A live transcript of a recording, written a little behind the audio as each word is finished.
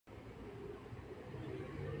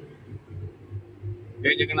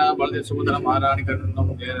जय जगन्नाथ बलदेव सुभद्रा महारानी करुणम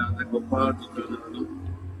जय राधा गोपाल कृष्ण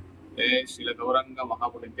जय श्री गौरंग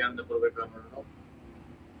महापुनित्यानंद प्रभु करुणम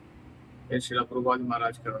जय श्री प्रभुपाद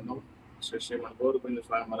महाराज करुणम श्री श्रीमन गौरबिंद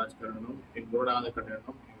स्वामी महाराज करुणम इन गुरुநாத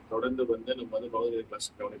கருணம் தொடர்ந்து வந்து நம்ம வந்து பகவத்கீதை கிளாஸ்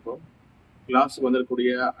கவனிப்போம். கிளாஸுக்கு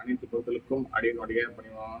வந்திருக்கக்கூடிய அனைத்து பொருட்களுக்கும் அடியனுடைய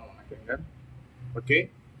பணிவான வணக்கங்கள். ஓகே,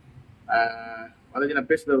 அதாவது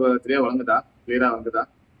நான் பேசுறது தெரியா வழங்குதா, கிளியரா வழங்குதா?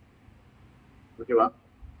 ஓகேவா?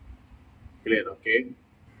 கிளியர். ஓகே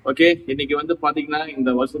ஓகே இன்னைக்கு வந்து பாத்தீங்கன்னா இந்த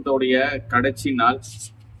வருஷத்தோடைய கடைசி நாள்,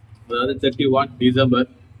 அதாவது 31 டிசம்பர்.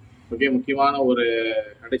 ஓகே, முக்கியமான ஒரு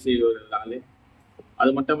கடைசி ஒரு நாள்.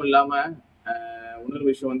 அது மட்டும் இல்லாம இன்னொரு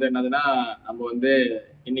விஷயம் வந்து என்னதுன்னா, நம்ம வந்து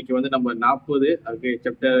இன்னைக்கு வந்து நம்ம 40 அதுக்கு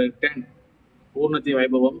சாப்டர் 10 பூர்ணத்தி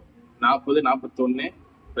வைபவம் 40, 41,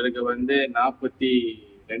 பிறகு வந்து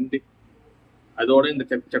 42, அதோட இந்த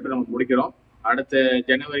சாப்டர் நம்ம முடிக்கிறோம். அடுத்த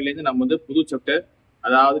ஜனவரியிலேருந்து நம்ம வந்து புது சாப்டர்,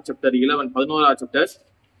 அதாவது சாப்டர் 11 சாப்டர்,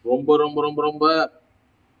 ரொம்ப ரொம்ப ரொம்ப ரொம்ப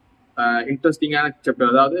இன்ட்ரெஸ்டிங்கான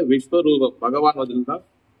சாப்டர். அதாவது விஸ்வரூபம். பகவான் வந்து தான்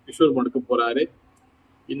விஸ்வரூபம் எடுக்க போறாரு.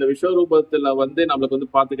 இந்த விஸ்வரூபத்துல வந்து நம்மளுக்கு வந்து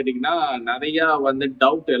பாத்துக்கிட்டீங்கன்னா நிறைய வந்து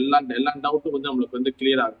டவுட், எல்லா டவுட்டும் வந்து நம்மளுக்கு வந்து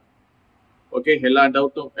கிளியர் ஆகும். ஓகே, எல்லா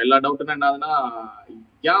டவுட்னா என்னதுன்னா,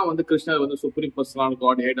 ஏன் வந்து கிருஷ்ணர் வந்து சுப்ரீம் பர்சனல்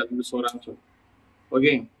காட் ஹெட் அப்படின்னு சொல்றாங்கன்னு சொல்லி.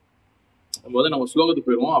 ஓகே, வந்து நம்ம ஸ்லோகத்துக்கு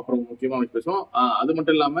போயிடுவோம், அப்புறம் முக்கியமா பேசுவோம். அது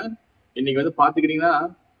மட்டும் இல்லாம இன்னைக்கு வந்து பாத்துக்கிட்டீங்கன்னா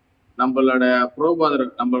நம்மளோட புரோபாதர்,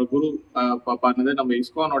 நம்ம குரு பார்த்தது நம்ம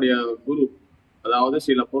இஸ்கானுடைய குரு, அதாவது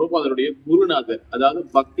சில புரோபாதருடைய குருநாதர், அதாவது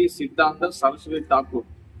பக்தி சித்தாந்த சரஸ்வதி தாக்கூர்.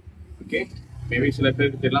 ஓகே, மேபி சில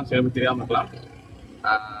பேருக்கு தெரியலாம், சில பேர் தெரியாம இருக்கலாம்.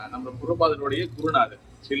 நம்ம புரோபாதருடைய குருநாதர்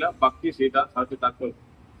சில பக்தி சித்தாந்த சரஸ்வதி தாக்கூர்,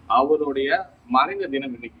 அவருடைய மறைந்த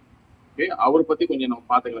தினம் இன்னைக்கு. ஓகே, அவரை பத்தி கொஞ்சம் நம்ம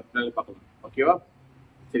பார்க்கலாம். ஓகேவா?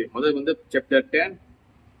 சரி, முதல் வந்து சாப்டர் 10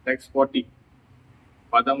 டெக்ஸ்ட் 40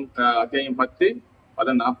 பதம் அத்தியாயம் 10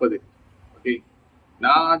 பதம் 40. ஓகே,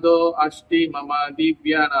 நாதோ அஷ்டி மம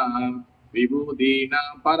திவ்யானாம்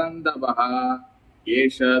விபூதீனாம் பரந்தபஹ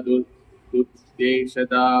ஏஷ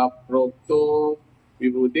துத்தேஷதா ப்ரோக்தோ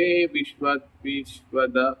விபூதே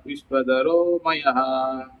விஸ்வதரோ மயஹ.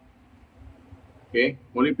 ஓகே,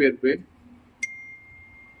 மொழிபெயர்ப்பு.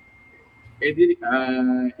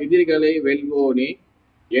 எதிரிகளை வெல்வோனே,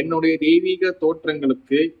 என்னுடைய தெய்வீக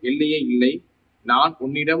தோற்றங்களுக்கு எல்லையே இல்லை. நான்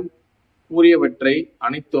உன்னிடம் கூறியவற்றை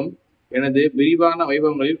அனைத்தும் எனது விரிவான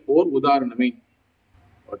வைபவங்களில் ஓர் உதாரணமே.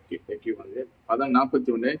 ஓகே, பதம்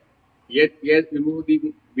 41.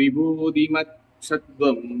 விபூதிமத்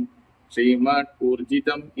சத்வம் ஸ்ரீமத்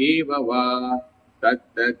ஊர்ஜிதம் ஏவவா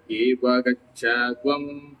தத்தத் ஏவ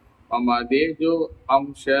கச்சத்வம் மம தேஜோ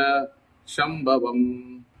அம்ச சம்பவம்.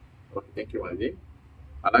 Okay, thank you.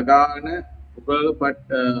 அழகான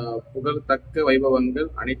புகழ்தக்க வைபவங்கள்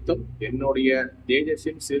அனைத்தும் என்னுடைய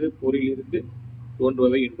தேஜஸின் சிறு பொருளிலிருந்து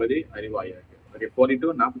தோன்றுபவை என்பதை அறிவாயாக. ஓகே,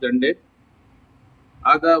 42.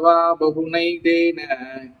 அதவா பகுனைதேன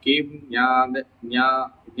கிம்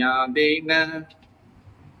ஞாதேன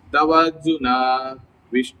தவர்ஜுனா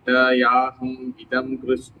விஷ்டயாஹம் இதம்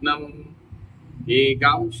கிருஷ்ணம்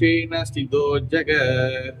ஏகாம்சேன ஸ்திதோ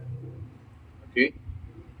ஜகத். ஓகே,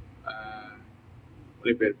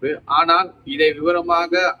 மொழிபெயர்ப்பு. ஆனால் இதை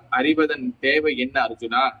விவரமாக அறிவதன் தேவை என்ன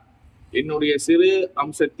அர்ஜுனா? என்னுடைய சிறு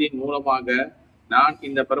அம்சத்தின் மூலமாக நான்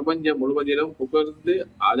இந்த பிரபஞ்சம் முழுவதிலும் புகழ்ந்து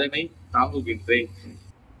அதனை தாங்குகின்றேன்.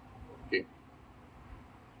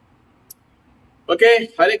 ஓகே,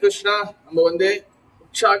 ஹரே கிருஷ்ணா. நம்ம வந்து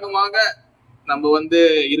உற்சாகமாக நம்ம வந்து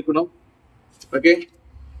இருக்கணும். ஓகே,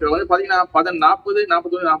 இப்ப வந்து பாத்தீங்கன்னா பதம் 40,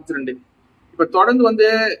 41, 42. இப்ப தொடர்ந்து வந்து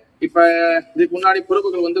இப்ப இதுக்கு முன்னாடி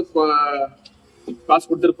புறப்புகள் வந்து காசு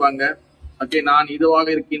கொடுத்திருப்பாங்க. ஓகே, நான் இதுவாக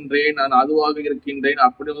இருக்கின்றேன், நான் அதுவாக இருக்கின்றேன்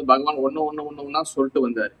அப்படி வந்து பகவான் ஒண்ணு சொல்லிட்டு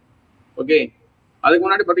வந்தாரு. ஓகே, அதுக்கு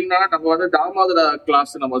முன்னாடி பாத்தீங்கன்னா நம்ம வந்து தாமோதர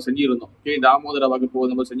கிளாஸ் நம்ம செஞ்சிருந்தோம். ஓகே, தாமோதர வகுப்பு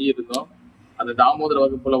நம்ம செஞ்சிருந்தோம். அந்த தாமோதர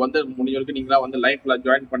வகுப்புல வந்து முடிஞ்சவரைக்கும் நீங்களா வந்து லைஃப்ல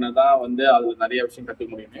ஜாயின் பண்ணதான் வந்து அதுல நிறைய விஷயம் கத்துக்க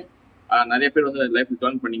முடியும்னு நிறைய பேர் வந்து லைஃப்ல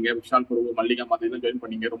ஜாயின் பண்ணீங்க. விஷால் பிரபு, மல்லிகா மாதிரி ஜாயின்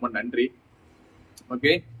பண்ணீங்க, ரொம்ப நன்றி.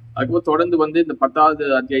 ஓகே, அதுக்கப்புறம் தொடர்ந்து வந்து இந்த 10வது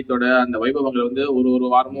அத்தியாயத்தோட அந்த வைபவங்களை வந்து ஒரு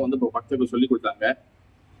வாரமும் வந்து பக்தர்கள் சொல்லி கொடுத்தாங்க.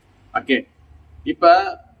 ஓகே, இப்ப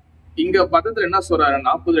இங்க பதத்துல என்ன சொல்றாரு,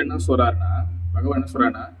 40 என்ன சொல்றாருன்னா, பகவான் என்ன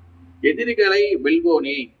சொல்றாருன்னா, எதிரிகளை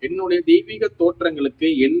வெல்வோனே, என்னுடைய தெய்வீக தோற்றங்களுக்கு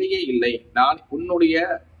எல்லையே இல்லை. நான்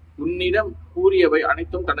உன்னிடம் கூறியவை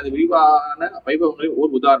அனைத்தும் தனது விரிவான வைபவங்களில்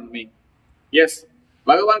ஓர் உதாரணமே. எஸ்,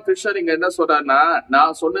 பகவான் கிருஷ்ணர் இங்க என்ன சொல்றாருன்னா,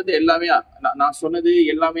 நான் சொன்னது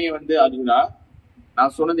எல்லாமே வந்து அதுனா,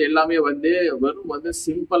 நான் சொன்னது எல்லாமே வந்து வெறும் வந்து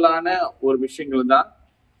சிம்பிளான ஒரு விஷயங்கள் தான்.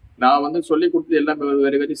 நான் வந்து சொல்லி கொடுத்தது எல்லாமே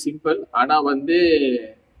வெரி வெரி சிம்பிள். ஆனா வந்து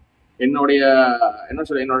என்னுடைய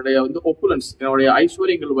வந்து ஒப்புலன்ஸ், என்னுடைய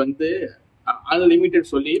ஐஸ்வர்யங்கள் வந்து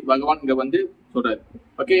அன்லிமிட்டெட் சொல்லி பகவான் இங்க வந்து சொல்றாரு.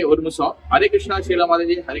 ஓகே, ஒரு நிமிஷம். ஹரே கிருஷ்ணா ஸ்ரீலா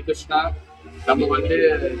மாதாஜி. ஹரே கிருஷ்ணா. நம்ம வந்து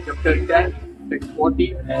சாப்டர் 10 டெக்ஸ்ட் 40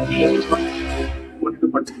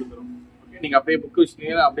 படிச்சுட்டு இருக்கிறோம். ஓகே, நீங்க அப்படியே புக்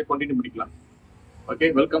வச்சுட்டீங்கன்னா அப்படியே கண்டினியூ பண்ணிக்கலாம். Okay,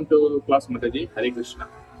 welcome to class Mataji. Hare Krishna.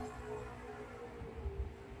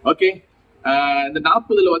 Okay, இந்த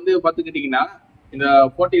 40ல வந்து பாத்துக்கிட்டீங்கன்னா, இந்த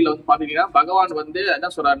 40ல வந்து பாத்தீங்கன்னா பகவான் வந்து என்ன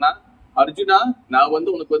சொல்றாருன்னா, அர்ஜுனா நான் வந்து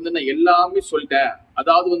உனக்கு வந்து நான் எல்லாமே சொல்லிட்டேன்.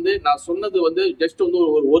 அதாவது வந்து நான் சொன்னது வந்து ஜஸ்ட் வந்து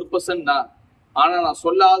ஒரு 1% தான். ஆனா நான்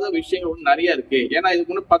சொல்லாத விஷயங்கள் ஒண்ணு நிறைய இருக்கு. ஏன்னா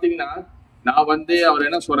இதுக்கு முன்னாடி பாத்தீங்கன்னா நான் வந்து அவர்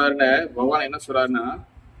என்ன சொல்றாருன்னு, பகவான் என்ன சொல்றாருன்னா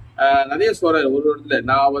நிறைய சொல்றாரு. ஒரு இடத்துல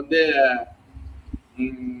நான் வந்து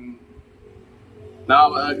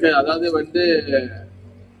அதாவது வந்து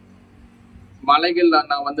மலைகள்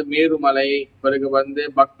நான் வந்து மேருமலை, பிறகு வந்து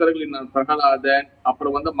பக்தர்களின் நான் பிரகலாதன்,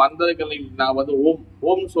 அப்புறம் வந்து மந்திரங்களில் நான் வந்து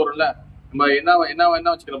ஓம் சொல்றேன்ல. நம்ம என்ன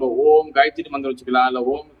வச்சுக்கலாம், ஓம் காயத்ரி மந்திரம் வச்சுக்கலாம், இல்ல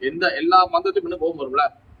ஓம் எல்லா மந்திரத்துக்கும் ஓம் வரும்ல,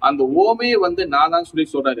 அந்த ஓமே வந்து நான் தான்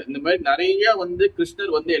சொல்றாரு. இந்த மாதிரி நிறைய வந்து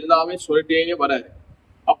கிருஷ்ணர் வந்து எல்லாமே சொல்லிட்டே வர்றாரு.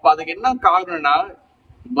 அப்ப அதுக்கு என்ன காரணம்னா,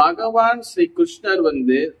 பகவான் ஸ்ரீ கிருஷ்ணர்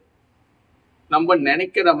வந்து நம்ம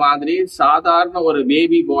நினைக்கிற மாதிரி சாதாரண ஒரு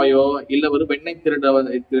பேபி பாயோ இல்ல ஒரு வெண்ணெய்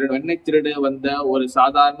திருடு வந்த ஒரு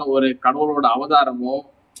சாதாரண ஒரு கடவுளோட அவதாரமோ,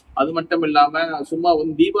 அது மட்டும் இல்லாம சும்மா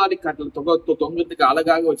வந்து தீபாவளி காட்டுல தொங்கத்துக்கு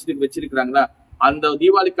அழகாக வச்சிருக்கிறாங்களா, அந்த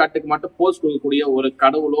தீபாவளி காட்டுக்கு மட்டும் போஸ் கொடுக்கக்கூடிய ஒரு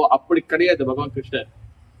கடவுளோ அப்படி கிடையாது பகவான் கிருஷ்ணர்.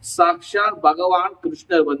 சாக்ஷாத் பகவான்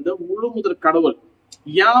கிருஷ்ணர் வந்து முழு முதல் கடவுள்.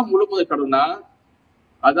 ஏன் முழு முதல் கடவுள்னா,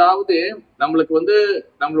 அதாவது நம்மளுக்கு வந்து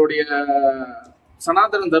நம்மளுடைய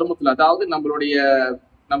சனாதன தர்மத்துல, அதாவது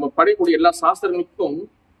நம்ம படிக்கக்கூடிய எல்லா சாஸ்திரங்களுக்கும்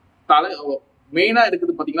மெயினா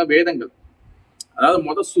இருக்குது பாத்தீங்கன்னா வேதங்கள்.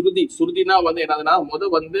 அதாவது சுருதினா வந்து என்னதுன்னா,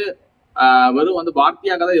 வந்து வெறும் வந்து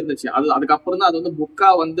வார்த்தையாக தான் இருந்துச்சு. அதுக்கப்புறம் தான் அது வந்து புக்கா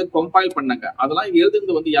வந்து கம்பைல் பண்ணாங்க. அதெல்லாம்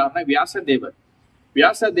எழுதுறது வந்து யாருன்னா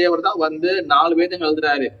வியாச தேவர் தான் வந்து 4 வேதங்கள்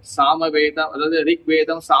எழுதுறாரு. சாம வேதம், அதாவது ரிக்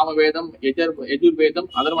வேதம், சாம வேதம், எஜுர் வேதம்,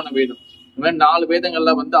 அதர்வண வேதம். இந்த மாதிரி 4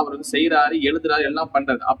 வேதங்கள்ல வந்து அவர் வந்து செய்யறாரு, எழுதுறாரு, எல்லாம்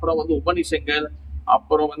பண்றாரு. அப்புறம் வந்து உபநிஷங்கள்,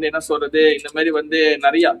 அப்புறம் வந்து என்ன சொல்றது, இந்த மாதிரி வந்து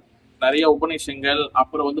நிறைய உபநிஷங்கள்,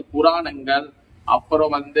 அப்புறம் வந்து புராணங்கள்,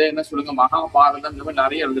 அப்புறம் வந்து என்ன சொல்லுங்க மகாபாரதம், இந்த மாதிரி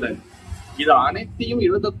நிறைய எழுதுறாரு. இது அனைத்தையும்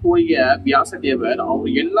எழுதக்கூடிய வியாசதேவர்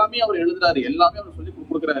அவர் எல்லாமே அவர் எழுதுறாரு, எல்லாமே அவர் சொல்லி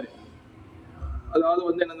கொடுக்குறாரு. அதாவது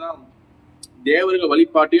வந்து என்னன்னா, தேவர்கள்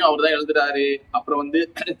வழிபாட்டையும் அவர் தான் எழுதுறாரு, அப்புறம் வந்து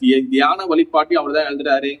தியான வழிபாட்டையும் அவர் தான்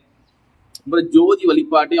எழுதுறாரு, அப்புறம் ஜோதி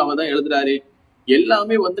வழிபாட்டையும் அவர் தான் எழுதுறாரு.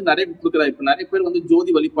 எல்லாமே வந்து நிறைய கொடுக்குறாரு. இப்ப நிறைய பேர் வந்து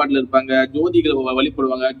ஜோதி வழிபாட்டுல இருப்பாங்க, ஜோதிகளை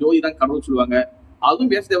வழிபடுவாங்க, ஜோதி தான் கடவுள் சொல்லுவாங்க.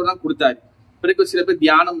 அதுவும் வியாசதேவர் தான் கொடுத்தாரு. பிறகு சில பேர்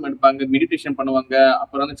தியானம் எடுப்பாங்க, மெடிடேஷன் பண்ணுவாங்க,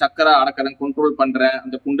 அப்புறம் வந்து சக்கர அடக்கரம் கண்ட்ரோல் பண்ற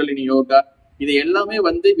அந்த குண்டலினி யோகா, இது எல்லாமே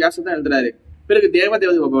வந்து வியாசம் தான் எழுதுறாரு. பிறகு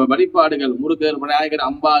தேவதேவ வழிபாடுகள், முருகர், விநாயகர்,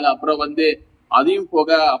 அம்பாள், அப்புறம் வந்து அதையும் போக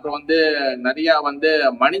அப்புறம் வந்து நிறைய வந்து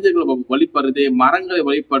மனிதர்களை வழிபடுறது, மரங்களை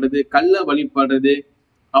வழிபடுறது, கல்லை வழிபடுறது,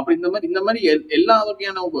 அப்படி இந்த மாதிரி எல்லா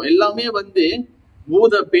வகையான எல்லாமே வந்து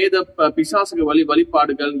பூத பேத பிசாசுகள்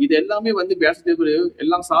வழிபாடுகள், இது எல்லாமே வந்து வியாசதேவர்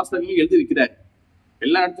எல்லா சாஸ்திரங்களையும் எழுதி இருக்கிறார்.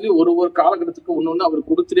 எல்லா இடத்துலயும் ஒரு காலகட்டத்துக்கு ஒண்ணு அவர்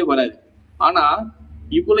கொடுத்துட்டே வராரு. ஆனா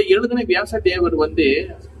இவ்வளவு எழுதின வியாசதேவர் வந்து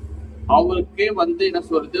அவருக்கே வந்து என்ன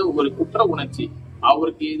சொல்றது, ஒரு குற்ற உணர்ச்சி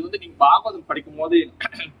அவருக்கு. இது வந்து நீங்க பாகவதம் படிக்கும் போது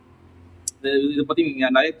இதை பத்தி நீங்க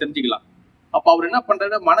நிறைய தெரிஞ்சுக்கலாம். அப்ப அவர் என்ன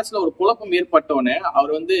பண்றாரு, மனசுல ஒரு குழப்பம் ஏற்பட்டோன்னே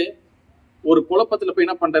அவர் வந்து ஒரு குழப்பத்துல போய்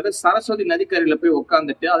என்ன பண்றாரு, சரஸ்வதி நதிக்கரையில போய்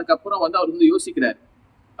உட்காந்துட்டு அதுக்கப்புறம் வந்து அவர் வந்து யோசிக்கிறாரு,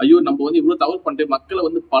 ஐயோ நம்ம வந்து இவ்வளவு தவறு பண்ணிட்டு மக்களை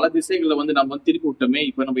வந்து பல திசைகளை வந்து நம்ம வந்து திருப்பி விட்டோமே,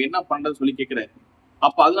 இப்ப நம்ம என்ன பண்றது சொல்லி கேட்கிறாரு.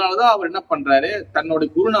 அப்ப அதனாலதான் அவர் என்ன பண்றாரு, தன்னோட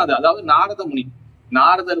குருநாதர், அதாவது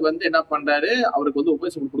நாரதர் வந்து என்ன பண்றாரு, அவருக்கு வந்து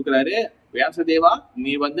உபதேசம் கொடுக்குறாரு, வியாசதேவா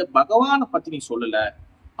நீ வந்து பகவானை பத்தி நீ சொல்லல,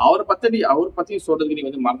 அவரை பத்தி நீ சொல்றதுக்கு நீ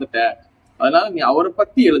வந்து மறந்துட்ட, அதனால நீ அவரை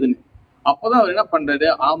பத்தி எழுதுன. அப்பதான் அவர் என்ன பண்றாரு,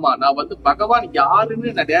 ஆமா நான் வந்து பகவான்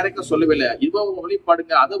யாருன்னு நான் டைரக்டா சொல்லவே இல்லை, இவ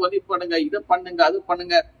வழிபாடுங்க, அதை வழிபாடுங்க, இதை பண்ணுங்க, அது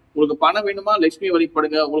பண்ணுங்க, உங்களுக்கு பணம் வேணுமா லட்சுமி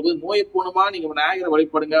வழிபடுங்க, உங்களுக்கு வந்து நோயை போகணுமா நீங்க விநாயகரை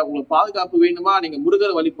வழிபடுங்க, உங்களுக்கு பாதுகாப்பு வேணுமா நீங்க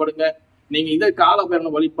முருகரை வழிபடுங்க, நீங்க இதை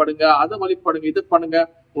காலபேரனை வழிபடுங்க, அதை வழிபடுங்க, இதை பண்ணுங்க,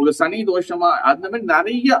 உங்களுக்கு சனி தோஷமா, அந்த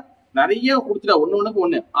மாதிரி நிறைய கொடுத்துட்டா ஒண்ணுக்கு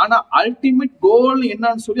ஒண்ணு. ஆனா அல்டிமேட் கோல்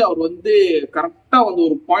என்னன்னு சொல்லி அவர் வந்து கரெக்டா வந்து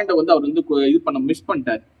ஒரு பாயிண்ட வந்து அவர் வந்து இது பண்ண மிஸ்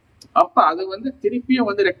பண்ணிட்டாரு. அப்ப அதை வந்து திருப்பியும்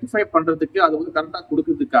வந்து ரெக்டிஃபை பண்றதுக்கு, அதை வந்து கரெக்டா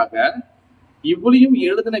கொடுக்கறதுக்காக இவ்வளையும்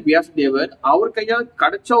எழுதின வியாசதேவர் அவர் கையால்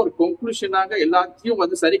கிடைச்ச ஒரு கன்க்ளூஷனாக எல்லாத்தையும்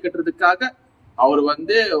வந்து சரி கட்டுறதுக்காக அவர்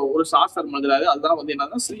வந்து ஒரு சாஸ்திரம் எழுதுறாரு. அதுதான் வந்து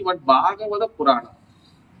என்னன்னா ஸ்ரீமத் பாகவத புராணம்.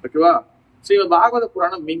 ஓகேவா, ஸ்ரீமத் பாகவத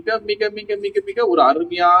புராணம் மிக மிக மிக மிக மிக ஒரு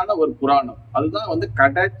அருமையான ஒரு புராணம். அதுதான் வந்து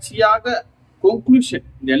கடைசியாக கன்க்ளூஷன்,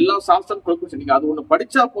 இந்த எல்லா சாஸ்திரம் கன்க்ளூஷன். நீங்க அது ஒண்ணு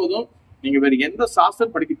படிச்சா போதும், நீங்க வேற எந்த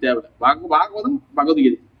சாஸ்திரம் படிக்க தேவையில்லை. பாகவதம்,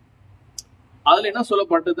 பகவத்கீதை அதுல என்ன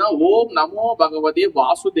சொல்லப்பட்டதுன்னா ஓம் நமோ பகவதே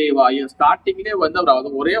வாசுதேவாய. ஸ்டார்டிங்லேயே வந்து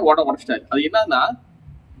அவர் ஒரே உடைச்சிட்டாரு. அது என்னன்னா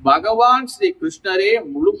பகவான் ஸ்ரீ கிருஷ்ணரே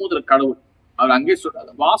முழு முதல் கடவுள். அவர் அங்கே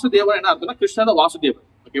சொல்றாரு. வாசுதேவன் என்ன அர்த்தம்னா கிருஷ்ணர் வாசுதேவன்.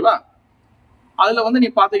 ஓகேவா? அதுல வந்து நீ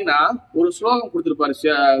பாத்தீங்கன்னா ஒரு ஸ்லோகம் கொடுத்திருப்பாரு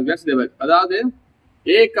வியாசதேவர். அதாவது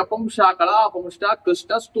ஏகபம் ஷாகலா பம்ஷ்டா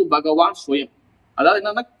கிருஷ்ணஸ்து பகவான் ஸ்வயம். அதாவது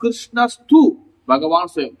என்னன்னா கிருஷ்ணஸ்து பகவான்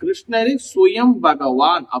ஸ்வயம், கிருஷ்ணரே சுயம்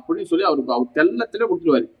பகவான் அப்படின்னு சொல்லி அவர் தெல்ல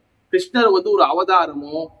கொடுத்துருவாரு. கிருஷ்ணர் வந்து ஒரு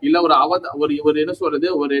அவதாரமோ இல்ல ஒரு என்ன சொல்றது,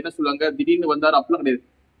 ஒரு என்ன சொல்லுவாங்க திடீர்னு வந்தாரு அப்படிலாம் கிடையாது.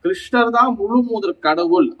 கிருஷ்ணர் தான் முழு முதல்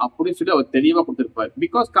கடவுள் அப்படின்னு சொல்லி அவர் தெளிவா கொடுத்திருப்பாரு.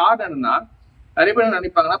 பிகாஸ் காரணம் என்னன்னா நிறைய பேர்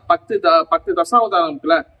நினைப்பாங்கன்னா 10 தசாவதாரம்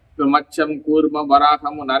இருக்குல்ல, மச்சம், கூர்மம்,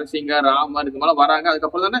 வராகம், நரசிங்க, ராமர் இது மாதிரி வராங்க.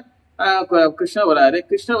 அதுக்கப்புறம் தானே கிருஷ்ணர் வராரு.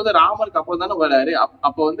 கிருஷ்ணர் வந்து ராமருக்கு அப்புறம் தானே வராரு.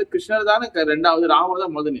 அப்ப வந்து கிருஷ்ணர் தானே 2வது, ராமர்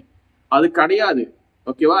தான் முதல்னு. அது கிடையாது.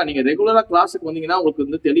 ஓகேவா? நீங்க ரெகுலரா கிளாஸுக்கு வந்தீங்கன்னா உங்களுக்கு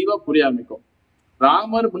வந்து தெளிவா புரிய ஆரம்பிக்கும்.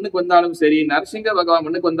 ராமர் முன்னுக்கு வந்தாலும் சரி, நரசிங்க பகவான்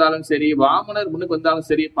முன்னுக்கு வந்தாலும் சரி, வாமனர் முன்னுக்கு வந்தாலும்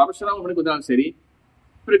சரி, பரசுராமர் முன்னுக்கு வந்தாலும் சரி,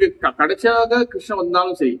 கடைசியாக கிருஷ்ணர்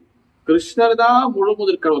வந்தாலும் சரி, கிருஷ்ணர் தான் முழு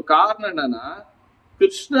முதல் கடவுள். காரணம் என்னன்னா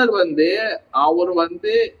கிருஷ்ணர் வந்து அவர்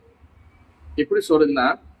வந்து எப்படி சொல்றதுன்னா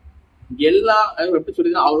எப்படி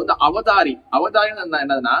சொல்றதுன்னா அவர் வந்து அவதாரின்னு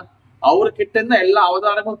என்னதுன்னா அவர்கிட்ட இருந்தா எல்லா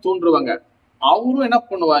அவதாரங்களும் தோன்றுவாங்க. அவரும் என்ன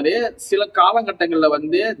பண்ணுவாரு, சில காலகட்டங்கள்ல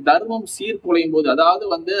வந்து தர்மம் சீர்குலையும் போது, அதாவது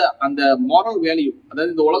வந்து அந்த மாரல் வேல்யூ,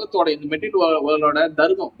 அதாவது இந்த உலகத்தோட இந்த மெட்டீரியல் வேர்ல்டோட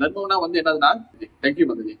தர்மம்னா வந்து என்னதுன்னா தேங்க்யூ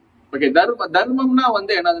பந்தஜி. ஓகே, தர்மம்னா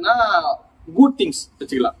வந்து என்னதுன்னா குட் திங்ஸ்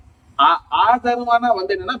வச்சுக்கலாம். அதர்மம்னா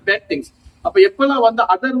வந்து என்னன்னா பேட் திங்ஸ். அப்ப எப்பெல்லாம் வந்து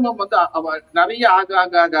அதர்மம் வந்து நிறைய ஆக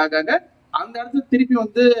அந்த இடத்துல திருப்பி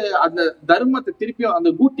வந்து அந்த தர்மத்தை திருப்பியும் அந்த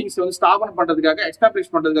குட் திங்ஸ் வந்து ஸ்தாபனம் பண்றதுக்காக,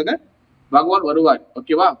 எஸ்டாப்ளிஷ் பண்றதுக்காக பகவான் வருவார்.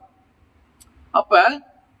 ஓகேவா? அப்ப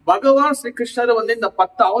பகவான் ஸ்ரீ கிருஷ்ணர் வந்து இந்த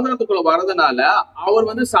 10 அவதாரத்துக்குள்ள வர்றதுனால அவர்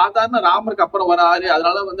வந்து சாதாரண ராமருக்கு அப்புறம் வராரு,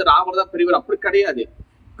 அதனால வந்து ராமர் தான் பெரியவர் அப்படி கிடையாது.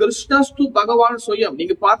 கிருஷ்ணஸ்து பகவான் சுயம்.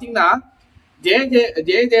 நீங்க பாத்தீங்கன்னா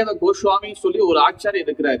ஜெயதேவ கோஸ்வாமி சொல்லி ஒரு ஆச்சாரியர்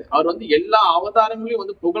இருக்கிறாரு. அவர் வந்து எல்லா அவதாரங்களையும்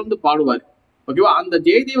வந்து புகழ்ந்து பாடுவார். ஓகேவா? அந்த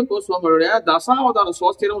ஜெயதேவ கோஸ்வாமியோட தசாவதார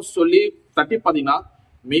சோஸ்திரம் சொல்லி தட்டி பாத்தீங்கன்னா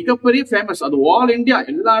மிகப்பெரிய ஃபேமஸ். அது ஆல் இந்தியா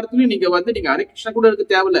எல்லா இடத்துலயும் நீங்க வந்து நீங்க ஹரிகிருஷ்ணன் கூட இருக்க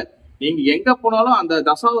தேவையில்ல, நீங்க எங்க போனாலும் அந்த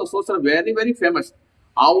தசாவதார சோஸ்திரம் வெரி வெரி ஃபேமஸ்.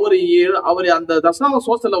 அவரு அந்த தசாவதார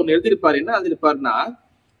சோஸ்திரத்துல ஒண்ணு எழுதியிருப்பாரு. என்ன எழுதியிருப்பாருன்னா,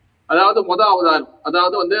 அதாவது அவதாரம்,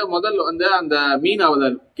 அதாவது வந்து முதல் வந்து அந்த மீன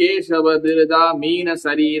அவதாரம், கேசவ திருதா மீன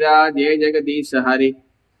சரீரா ஜெய ஜெகதீஷ ஹரி,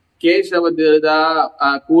 கேசவ திருதா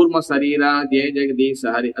கூர்ம சரீரா ஜெய ஜெகதீஷ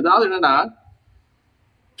ஹரி. அதாவது என்னன்னா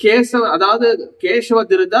கேசவ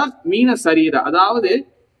திருதா மீன சரீரா, அதாவது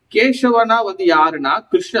கேசவனா வந்து யாருன்னா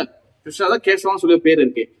கிருஷ்ணன். கிருஷ்ணர் தான் கேசவன் சொல்லி பேர்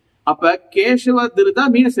இருக்கு. அப்ப கேசவ திருதா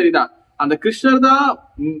மீன சரீரா, அந்த கிருஷ்ணர் தான்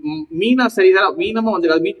மீனா சரீரா, மீனமா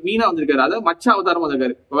வந்திருக்காரு, மீனா வந்திருக்காரு. அதாவது மச்ச அவதாரம்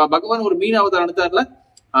வந்திருக்காரு. பகவான் ஒரு மீன அவதாரம் எடுத்தாருல.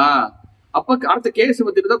 அப்ப அடுத்த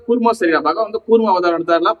கேசவ திருதா கூர்மா சரீரா, பகவான் வந்து கூர்ம அவதாரம்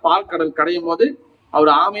எடுத்தாருல. பால்கடல் கடையும் போது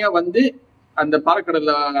அவர் ஆமையா வந்து அந்த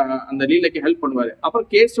பால்கடல்ல அந்த லீலைக்கு ஹெல்ப் பண்ணுவாரு. அப்புறம்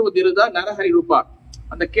கேசவ திருதா நரஹரி ரூபா,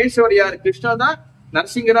 அந்த கேசவர் யாரு, கிருஷ்ணர் தான்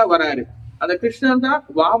நரசிங்கரா வராரு. அந்த கிருஷ்ணர் தான்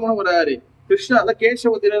வாமனம் வராரு. கிருஷ்ணர் அந்த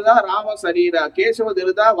கேசவ திருதா ராம சரீரா, கேசவ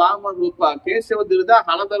திருதா வாமன் ரூபா, கேசவ திருதா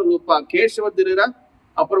ஹலதர் ரூபா, கேசவ திருதா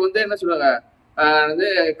அப்புறம் வந்து என்ன சொல்றாங்க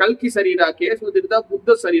கல்கி சரீரா, கேசவ திருதா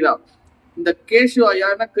புத்த சரீரா. இந்த கேசவ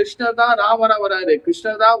யாருன்னா கிருஷ்ணர் தான் ராமரா வராரு,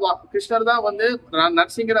 கிருஷ்ணர் தான் வந்து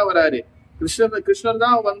நரசிங்கரா வராரு, கிருஷ்ணர்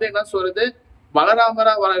தான் வந்து என்ன சொல்றது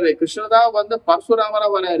பலராமரா வராரு, கிருஷ்ணர் தான் வந்து பரசுராமரா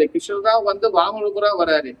வராரு, கிருஷ்ணர் தான் வந்து வாமனுபுரா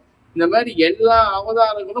வராரு. இந்த மாதிரி எல்லா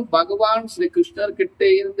அவதாரங்களும் பகவான் ஸ்ரீ கிருஷ்ணர் கிட்ட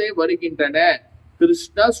இருந்தே வருகின்றன.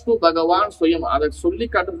 கிருஷ்ணஸ்து பகவான் சுயம். அதை சொல்லி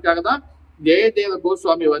காட்டுறதுக்காக தான் ஜெயதேவ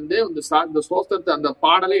கோஸ்வாமி வந்து இந்த சோஸ்திரத்தை அந்த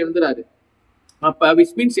பாடலை எழுதுறாரு. அப்ப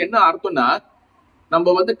விச் மீன்ஸ் என்ன அர்த்தம்னா, நம்ம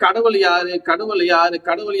வந்து கடவுள் யாரு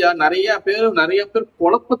நிறைய பேர்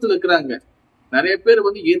குழப்பத்தில் இருக்கிறாங்க. நிறைய பேர்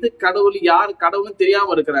வந்து எது கடவுள் யார் கடவுள்னு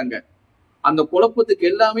தெரியாம இருக்கிறாங்க. அந்த குழப்பத்துக்கு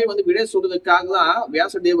எல்லாமே வந்து விடை சொல்றதுக்காக தான்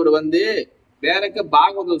வியாசதேவர் வந்து வேறக்க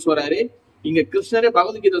பாகவதம் சொல்றாரு, இங்க கிருஷ்ணரே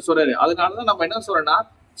பகவத்கீதை சொல்றாரு. அதனாலதான் நம்ம என்ன சொல்றோம்னா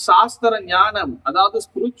சாஸ்திர ஞானம், அதாவது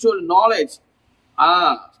spiritual knowledge.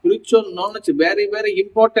 Spiritual knowledge very very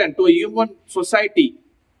important to human society.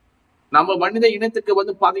 நம்ம மனித இனத்துக்கு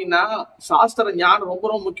வந்து பாத்தீங்கன்னா சாஸ்திர ஞானம் ரொம்ப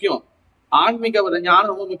ரொம்ப முக்கியம், ஆன்மீக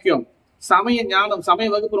ஞானம் ரொம்ப முக்கியம், சமய ஞானம் சமய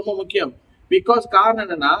வகுப்பு ரொம்ப முக்கியம். பிகாஸ் காரணம்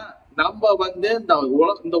என்னன்னா நம்ம வந்து இந்த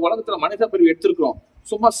உலகத்துல மனித பிரிவு எடுத்திருக்கிறோம்.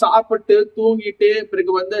 சும்மா சாப்பிட்டு தூங்கிட்டு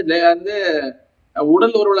பிறகு வந்து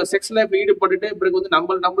உடல் உறவுல செக்ஸ் லைஃப் ஈடுபட்டுட்டு பிறகு வந்து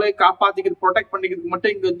நம்மளே காப்பாத்திக்கிறது ப்ரொடெக்ட் பண்ணிக்கிறதுக்கு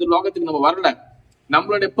மட்டும் இங்க இந்த லோகத்துக்கு நம்ம வரல.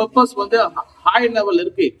 நம்மளுடைய பர்பஸ் வந்து ஹை லெவல்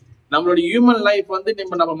இருக்கு. நம்மளுடைய ஹியூமன் லைஃப் வந்து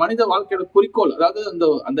நம்ம மனித வாழ்க்கையோட குறிக்கோள், அதாவது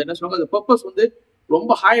அந்த என்ன சொல்லுவாங்க, அந்த பர்பஸ் வந்து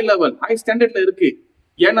ரொம்ப ஹை லெவல் ஹை ஸ்டாண்டர்ட்ல இருக்கு.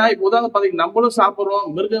 ஏன்னா இப்ப உதாரணம் பாத்தீங்கன்னா நம்மளும் சாப்பிடுறோம்,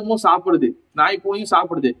 மிருகமும் சாப்பிடுது, நாய் பூனையும்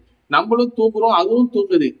சாப்பிடுது, நம்மளும் தூக்குறோம், அதுவும்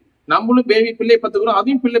தூங்குது, நம்மளும் பிள்ளை பத்துக்கிறோம்,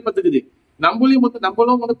 அதையும் பிள்ளை பத்துக்குது.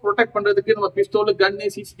 நம்மளும் வந்து ப்ரொடெக்ட் பண்றதுக்கு நம்ம பிஸ்டோல், கன்னு,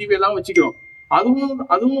 சிசிடிவி எல்லாம் வச்சுக்கிறோம்.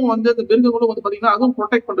 அதுவும் வந்து அந்த மிருகங்களும் வந்து பாத்தீங்கன்னா அதுவும்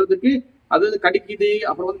ப்ரொடெக்ட் பண்றதுக்கு அது கடிக்குது,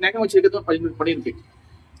 அப்புறம் வந்து நகம் வச்சிருக்கிறதும் பண்ணிருக்கு.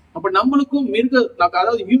 அப்ப நம்மளுக்கும்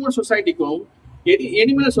அதாவது ஹியூமன் சொசைட்டிக்கும்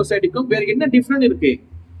எனிமல் சொசைட்டிக்கும் வேற என்ன டிஃபரெண்ட் இருக்கு?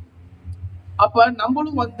 அப்ப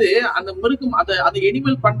நம்மளும் வந்து அந்த மிருகம் அந்த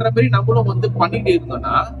எனிமல் பண்ற மாதிரி நம்மளும் வந்து பண்ணிட்டு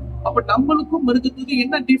இருந்தோம்னா, அப்ப நம்மளுக்கும் மிருகத்துக்கு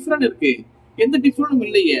என்ன டிஃபரெண்ட் இருக்கு? எந்த டிஃபரெண்டும்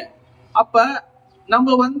இல்லையே. அப்ப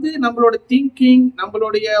நம்ம வந்து நம்மளோட திங்கிங்,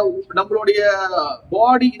 நம்மளுடைய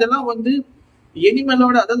பாடி இதெல்லாம் வந்து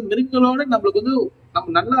எனிமலோட, அதாவது மிருகங்களோட நம்மளுக்கு வந்து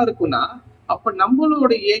நம்ம நல்லா இருக்கும்னா, அப்ப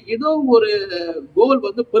நம்மளுடைய ஏதோ ஒரு கோல்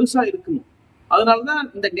வந்து பெருசா இருக்கணும். அதனாலதான்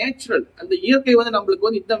இந்த நேச்சுரல், அந்த இயற்கை வந்து நம்மளுக்கு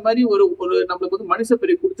வந்து இந்த மாதிரி ஒரு நம்மளுக்கு வந்து மனுஷ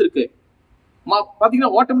பிறவி கொடுத்துருக்கு. பாத்தீங்கன்னா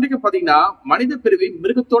ஆட்டோமேட்டிக்கா பாத்தீங்கன்னா மனித பிறவி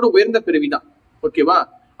மிருகத்தோட உயர்ந்த பிறவி தான். ஓகேவா?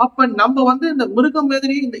 அப்ப நம்ம வந்து இந்த மிருகம்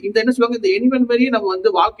மாதிரி இந்த என்ன சொல்லுவாங்க, இந்த எனிமல் மாதிரி நம்ம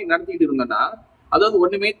வந்து வாழ்க்கை நடத்திக்கிட்டு இருந்தோம்னா, அதாவது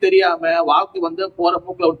ஒண்ணுமே தெரியாம வாழ்க்கை வந்து போற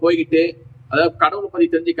போக்குல போய்கிட்டு, அதாவது கடவுளை பத்தி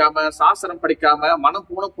தெரிஞ்சுக்காம, சாஸ்திரம் படிக்காம, மனம்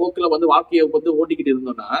போன போக்குல வந்து வாழ்க்கையை வந்து ஓட்டிக்கிட்டு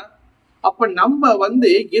இருந்தோம்னா, அப்ப நம்ம வந்து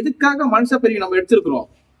எதுக்காக மனுஷ பிறவி நம்ம எடுத்திருக்கிறோம்?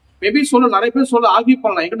 மேபி நிறைய பேர் ஆர்கியூ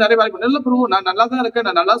பண்ணலாம். எங்க நிறைய வேலை நல்ல ப்ரூவ், நான் நல்லா தான் இருக்கேன்,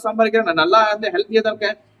 நான் நல்லா சம்பாதிக்கிறேன், நான் நல்லா இருந்தேன், ஹெல்த்தியா தான்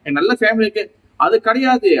இருக்கேன், என் நல்ல ஃபேமிலி இருக்கு. அது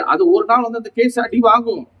கிடையாது. அது ஒரு நாள் வந்து அந்த கேஸ் அடி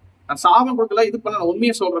வாங்கும். நான் சாபம் கொடுக்கல, இது பண்ண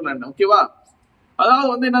உண்மையை சொல்றேன் நான். ஓகேவா? அதாவது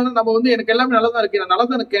வந்து என்னன்னா, நம்ம வந்து எனக்கு எல்லாமே நல்லா தான் இருக்கேன், நான் நல்லா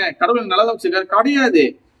தான் இருக்கேன், கடவுள் நல்லா தான் வச்சிருக்காரு. கிடையாது.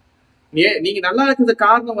 நீங்க நல்லா இருக்கிறது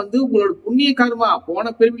காரணம் வந்து உங்களோட புண்ணிய கர்மா.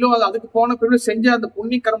 போன பிரிவிலோ அதுக்கு போன பிரிவில செஞ்ச அந்த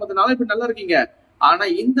புண்ணிய கர்மத்தினால இப்ப நல்லா இருக்கீங்க. ஆனா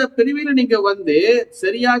இந்த பிரிவில நீங்க வந்து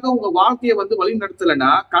சரியாக உங்க வாழ்க்கையை வந்து வழி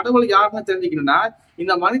நடத்தலைன்னா, கடவுள் யாருன்னு தெரிஞ்சுக்கணும்னா,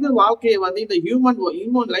 இந்த மனித வாழ்க்கையை வந்து இந்த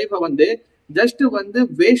ஹியூமன் லைஃபை வந்து ஜஸ்ட் வந்து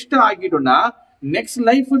வேஸ்டா ஆக்கிட்டோம்னா, நெக்ஸ்ட்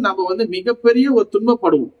லைஃப் நம்ம வந்து மிகப்பெரிய ஒரு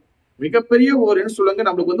துன்பப்படுவோம். மிகப்பெரிய ஒரு என்ன சொல்லுங்க,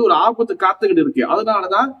 நம்மளுக்கு வந்து ஒரு ஆபத்து காத்துக்கிட்டு இருக்கு.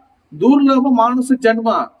 அதனாலதான் தூர்லப மானுஷ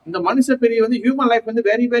ஜன்மா, இந்த மனுஷ பிரிவு வந்து ஹியூமன் லைஃப் வந்து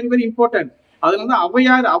வெரி வெரி வெரி இம்பார்ட்டன்ட். அதுல வந்து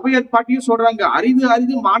அவையார் பாட்டியும் சொல்றாங்க,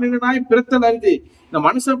 அரிது மாநிலனாய் பிறத்தல் அரிது. இந்த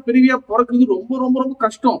மனுஷ பிரிவியா பிறக்கிறது ரொம்ப ரொம்ப ரொம்ப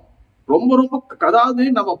கஷ்டம். ரொம்ப அதாவது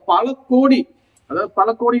நம்ம பல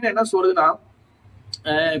கோடின்னு என்ன சொல்றதுன்னா,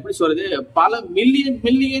 எப்படி சொல்றது, பல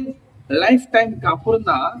மில்லியன் லைஃப் டைமுக்கு அப்புறம்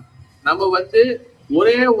தான் நம்ம வந்து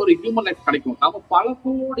ஒரே ஒரு ஹியூமன் லைஃப் கிடைக்கும். நம்ம பல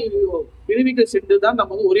கோடி பிரிவுகள் சென்று தான்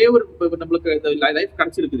நம்ம வந்து ஒரே ஒரு நம்மளுக்கு லைஃப்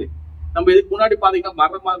கிடைச்சிருக்குது. நம்ம இதுக்கு முன்னாடி பாத்தீங்கன்னா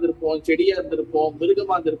மரமா இருந்திருப்போம், செடியா இருந்திருப்போம்,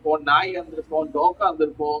 மிருகமா இருந்திருப்போம், நாயா இருந்திருப்போம், டோக்கா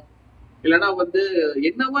இருந்திருப்போம், இல்லைன்னா வந்து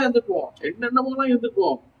என்னென்னமோலாம்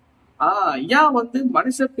இருந்திருப்போம். ஏன் வந்து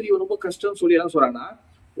மனுஷ பிரிவு ரொம்ப கஷ்டம்னு சொல்லி என்ன சொல்றாங்கன்னா,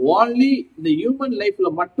 ஓன்லி இந்த ஹியூமன் லைஃப்ல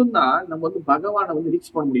மட்டும்தான் நம்ம வந்து பகவானை வந்து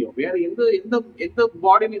ரீச் பண்ண முடியும். வேற எந்த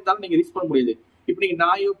பாடியில இருந்தாலும் நீங்க ரீச் பண்ண முடியாது. இப்ப நீங்க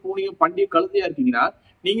நாயோ பூனையோ பண்டியோ கழுதையா இருக்கீங்கன்னா,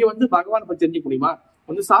 நீங்க வந்து பகவானை பத்தி தெரிஞ்சுக்க முடியுமா?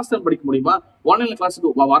 வந்து சாஸ்திரம் படிக்க முடியுமா? ஆன்லைன்ல கிளாஸுக்கு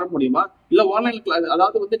வர முடியுமா? இல்ல ஆன்லைன் கிளாஸ்,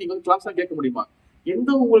 அதாவது வந்து நீங்க வந்து கிளாஸ் கேட்க முடியுமா? எந்த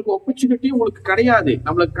உங்களுக்கு ஆப்பர்ச்சுனிட்டியும் உங்களுக்கு கிடையாது,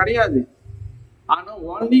 நம்மளுக்கு கிடையாது. ஆனா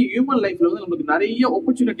ஓன்லி ஹியூமன் லைஃப்ல வந்து நம்மளுக்கு நிறைய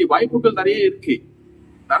ஆப்பர்ச்சுனிட்டி, வாய்ப்புகள் நிறைய இருக்கு.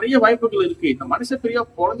 இந்த மனுஷ பிரியா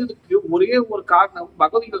பிறந்ததுக்கு ஒரே ஒரு காரணம்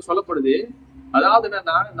பகவத்கீதை சொல்லப்படுது. அதாவது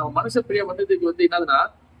என்னன்னா, நம்ம மனுஷ பிரியா வந்ததுக்கு வந்து என்னதுன்னா,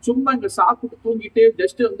 சும்மா இங்க சாப்பிட்டு தூங்கிட்டு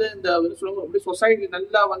ஜஸ்ட் வந்து இந்த சொசைட்டி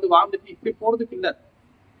நல்லா வந்து வாழ்ந்துட்டு இப்படி போறதுக்கு இல்ல.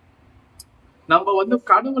 நம்ம வந்து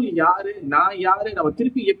கடவுள் யாரு, நான் யாரு, நம்ம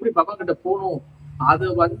திருப்பி எப்படி பகவான் கிட்ட போகணும், அதை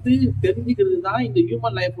வந்து தெரிஞ்சுக்கிறது தான் இந்த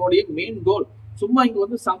ஹியூமன் லைஃபோடைய மெயின் கோல். சும்மா இங்க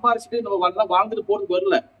வந்து சம்பாரிச்சுட்டு நம்ம வாழ்ந்துட்டு போறதுக்கு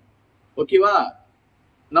வரல. ஓகேவா?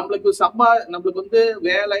 நம்மளுக்கு வந்து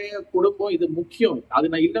வேலை, குடும்பம் இது முக்கியம்.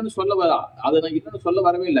 அது நான் இல்லைன்னு சொல்ல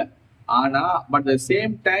வரவே இல்லை. ஆனா பட் த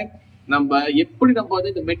சேம் டைம் நம்ம எப்படி நம்ம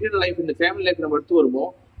வந்து இந்த மெட்டீரியல் லைஃப், இந்த ஃபேமிலி லைஃப் நம்ம எடுத்து வருமோ,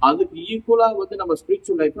 அதுக்கு ஈக்குவலா வந்து நம்ம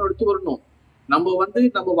ஸ்பிரிச்சுவல் லைஃப் எடுத்து வரணும். நம்ம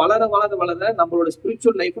வளர நம்மளோட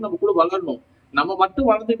ஸ்பிரிச்சுவல் லைஃப் நம்ம கூட வளரணும். நம்ம மட்டும்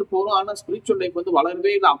வளர்ந்துட்டு போறோம், ஆனா ஸ்பிரிச்சுவல் லைஃப் வந்து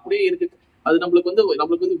வளரவே இல்லை, அப்படியே இருக்கு. அது நம்மளுக்கு வந்து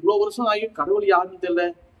இவ்வளவு வருஷம் ஆகியும் கடவுள் யாருன்னு தெரியல,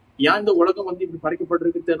 ஏன் இந்த உலகம் வந்து இப்படி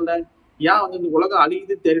படைக்கப்பட்டிருக்கு தெரியல, ஏன் வந்து இந்த உலகம்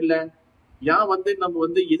அழியுது தெரியல, ஏன் வந்து நம்ம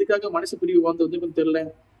வந்து எதுக்காக மனுஷ பிரிவு வந்து தெரியல,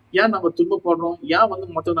 ஏன் நம்ம துன்பப்படுறோம், ஏன் வந்து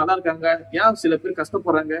மற்றவங்க நல்லா இருக்காங்க, ஏன் சில பேர்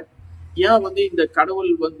கஷ்டப்படுறாங்க, ஏன் வந்து இந்த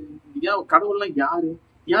கடவுள்லாம் யாரு,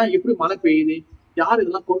 ஏன் எப்படி மழை பெய்யுது, யார்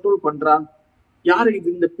இதெல்லாம் கண்ட்ரோல் பண்றா, யாரு இது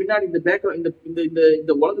இந்த பின்னாடி இந்த பேக்ரவுண்ட்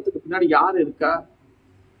இந்த உலகத்துக்கு பின்னாடி யாரு இருக்கா,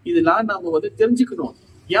 இதெல்லாம் நம்ம வந்து தெரிஞ்சுக்கணும்.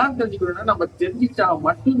 ஏன் தெரிஞ்சுக்கணும்னா, நம்ம தெரிஞ்சுக்கிட்டா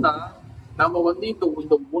மட்டும்தான் நம்ம வந்து இந்த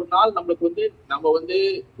ஒரு நாள் நம்மளுக்கு வந்து நம்ம வந்து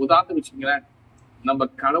உதாரணம் வச்சுக்கிறேன், நம்ம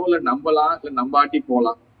கடவுளை நம்பலாம் இல்ல நம்பாட்டி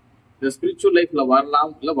போகலாம், இந்த ஸ்பிரிச்சுவல் லைஃப்ல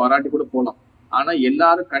வரலாம் இல்ல வராட்டி கூட போகலாம். ஆனா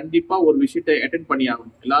எல்லாரும் கண்டிப்பா ஒரு விஷயத்தை அட்டென்ட் பண்ணி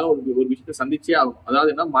ஆகணும், எல்லாரும் ஒரு விஷயத்தை சந்திச்சே ஆகணும்.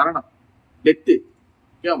 அதாவது என்ன, மரணம், டெத்து.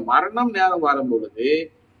 மரணம் நேரம் வரும்பொழுது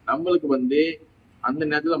நம்மளுக்கு வந்து அந்த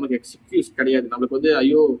நேரத்துல நமக்கு எக்ஸ்கியூஸ் கிடையாது. நம்மளுக்கு வந்து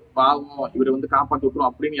ஐயோ பாவம் இவரை வந்து காப்பாற்றி விட்டுரும்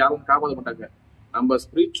அப்படின்னு யாரும் காப்பாற்ற மாட்டாங்க. நம்ம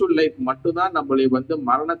ஸ்பிரிச்சுவல் லைஃப் மட்டும்தான் நம்மளை வந்து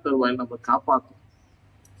மரண தருவாயில் நம்ம காப்பாற்றும்.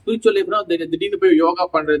 ஸ்பிரிச்சுவல் லைஃப்னா திடீர்னு போய் யோகா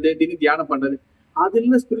பண்றது, திடீர்னு தியானம் பண்றது, அது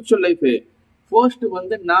இல்லை ஸ்பிரிச்சுவல் லைஃப். ஃபர்ஸ்ட்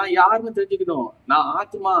வந்து நான் யாருன்னு தெரிஞ்சுக்கணும். நான்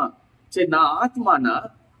ஆத்மா. சரி, நான் ஆத்மானா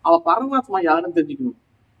அவ பரமாத்மா யாருன்னு தெரிஞ்சுக்கணும்.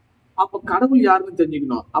 அப்ப கடவுள் யாருன்னு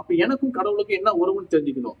தெரிஞ்சுக்கணும். அப்ப எனக்கும் கடவுளுக்கும் என்ன உறவுன்னு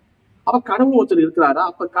தெரிஞ்சுக்கணும். அப்ப கடவுள் ஒருத்தர் இருக்கிறாரா,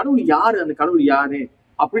 அப்ப கடவுள் யாரு, அந்த கடவுள் யாரு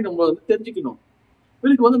அப்படின்னு நம்ம வந்து தெரிஞ்சுக்கணும்.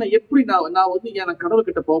 இதுக்கு வந்து நான் எப்படி நான் வந்து ஏன் நான் கடவுள்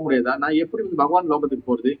கிட்ட போக முடியாதா, நான் எப்படி வந்து பகவான் லோகத்துக்கு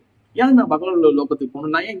போறது, ஏன் நான் பகவான் லோகத்துக்கு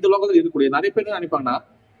போகணும், நான் ஏன் இந்த லோகத்துல இருக்கக்கூடிய நிறைய பேர் நினைப்பாங்கன்னா,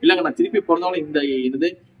 இல்லைங்க நான் திருப்பி பிறந்தாலும் இந்த இது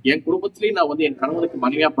என் குடும்பத்திலேயே நான் வந்து என் கணவனுக்கு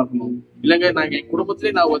மனைவியா பார்க்கணும், இல்லைங்க நான் என்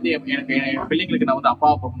குடும்பத்திலேயே நான் வந்து எனக்கு என் பிள்ளைங்களுக்கு நான் வந்து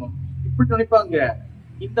அப்பாவா பார்க்கணும், இப்படி நினைப்பாங்க.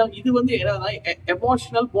 இது வந்து என்னன்னா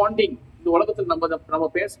எமோஷனல் பாண்டிங். இந்த உலகத்துல நம்ம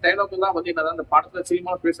பேச டைலாக் எல்லாம் வந்து என்னன்னா இந்த பாடத்துல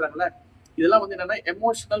சினிமா பேசுறாங்கல்ல, இதெல்லாம் வந்து என்னன்னா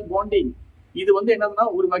எமோஷனல் பாண்டிங். இது வந்து என்னன்னா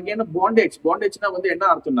ஒரு வகையான பாண்டேஜ். பாண்டேஜ்னா வந்து என்ன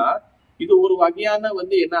அர்த்தம்னா, இது ஒரு வகையான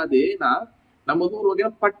வந்து என்னதுன்னா நம்ம வந்து ஒரு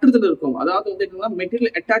வகையான பற்றுதல் இருக்கும். அதாவது வந்து என்னன்னா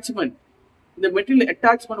மெட்டீரியல் அட்டாச்மெண்ட். இந்த மெட்டீரியல்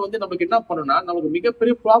அட்டாச்மெண்ட் வந்து நமக்கு என்ன பண்ணும்னா நமக்கு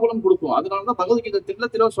மிகப்பெரிய ப்ராப்ளம் கொடுக்கும். அதனாலதான் பகவத்கீதை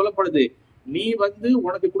தெளிவா சொல்லப்படுது, நீ வந்து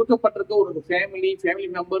உனக்கு கொடுக்கப்பட்டிருக்க ஒரு ஃபேமிலி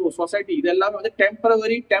மெம்பர், ஒரு சொசைட்டி, இதெல்லாமே வந்து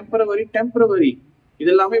டெம்பரவரி.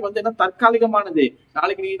 இதெல்லாமே வந்து என்ன தற்காலிகமானது.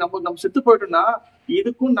 நாளைக்கு நீ நம்ம செத்து போயிட்டோம்னா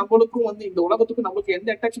இதுக்கும் நம்மளுக்கும் வந்து இந்த உலகத்துக்கும் நம்மளுக்கு எந்த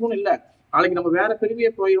அட்டாச்மெண்ட்டும் இல்லை. நாளைக்கு நம்ம வேற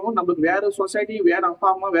பெருமையை போயிடும், நம்மளுக்கு வேற சொசைட்டி, வேற அப்பா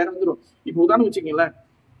அம்மா வேற வந்துடும். இப்ப உதாரணம் வச்சுக்கீங்களேன்,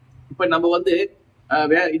 இப்ப நம்ம வந்து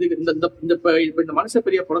இதுக்கு இந்த மனுஷ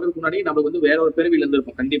பெரிய பிறகுக்கு முன்னாடி நம்மளுக்கு வந்து வேற ஒரு பிறவியில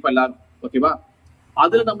இருந்திருக்கும் கண்டிப்பா எல்லாரும். ஓகேவா?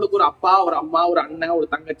 அதுல நம்மளுக்கு ஒரு அப்பா, ஒரு அம்மா, ஒரு அண்ணன், ஒரு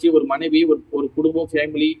தங்கச்சி, ஒரு மனைவி, ஒரு குடும்பம்,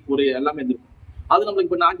 ஃபேமிலி, ஒரு எல்லாமே இருந்திருக்கும். அது நம்மளுக்கு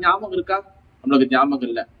இப்ப நான் ஞாபகம் இருக்கா? நம்மளுக்கு ஞாபகம்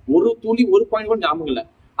இல்லை. ஒரு துளி ஒரு பாயிண்ட் கூட ஞாபகம் இல்லை.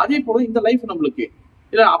 அதே போல இந்த லைஃப் நம்மளுக்கு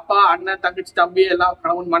இல்ல அப்பா, அண்ணன், தங்கச்சி, தம்பி எல்லாம்,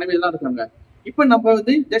 கணவன், மனைவி எல்லாம் இருக்காங்க. இப்ப நம்ம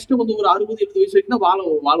வந்து ஜஸ்ட் வந்து ஒரு 60-70 வயசு வரைக்கும் தான்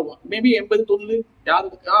வாழுவோம். மேபி 80-90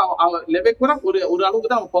 யாருக்கு ஒரு அளவுக்கு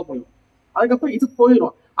தான் நம்ம போக முடியும். அதுக்கப்புறம் இது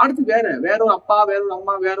போயிடும். அடுத்து வேற ஒரு அப்பா, வேற ஒரு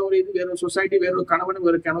அம்மா, வேற ஒரு சொசைட்டி, வேற ஒரு கணவன்,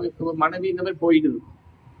 வேற கணவன், மனைவி, இந்த மாதிரி போயிட்டு இருக்கும்.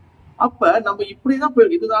 அப்ப நம்ம இப்படிதான்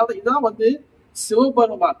போயிருக்கு. இதுதான் வந்து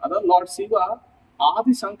சிவபெருமான், அதாவது லார்ட் சிவா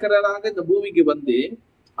ஆதி சங்கராக இந்த பூமிக்கு வந்து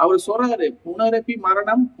அவர் சொல்றாரு, புனரப்பி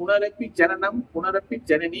மரணம், புனரப்பி ஜனனம், புனரப்பி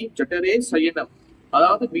ஜனனி ஜட்டரே சயனம்.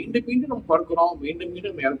 அதாவது மீண்டும் மீண்டும் நம்ம பிறக்கிறோம்,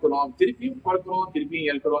 மீண்டும் இறக்குறோம், திருப்பியும் பிறக்கிறோம், திருப்பியும்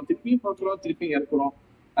இறக்குறோம், திருப்பியும் பிறக்கிறோம், திருப்பியும் இறக்குறோம்.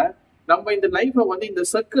 நம்ம இந்த லைஃபை வந்து இந்த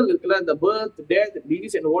சர்க்கிள் இருக்குல்ல, இந்த birth, death,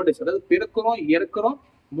 disease and old age, அதாவது பிறக்கிறோம், இறக்குறோம்,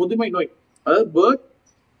 முதுமை நோய், அதாவது birth,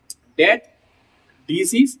 death,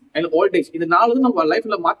 disease and old age, இந்த 4 தான் நம்ம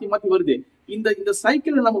லைஃப்ல மாத்தி வருது. இந்த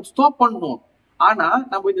சைக்கிளை நம்ம ஸ்டாப் பண்ணணும். ஆனா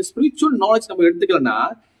நம்ம இந்த ஸ்பிரிச்சுவல் நாலேஜ் நம்ம எடுத்துக்கலன்னா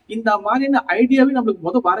இந்த மாதிரியான ஐடியாவே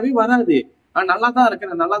நம்மளுக்கு வரவே வராது. நான் நல்லா தான்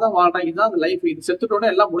இருக்கேன், நல்லா தான் வாழ்றேன், இதுதான் லைஃப், இது செத்துட்டோட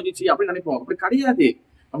எல்லாம் முடிஞ்சிச்சு அப்படின்னு நினைப்போம். அப்படி கிடையாது.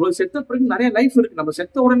 நம்மளுக்கு செத்த பிறகு நிறைய லைஃப் இருக்கு. நம்ம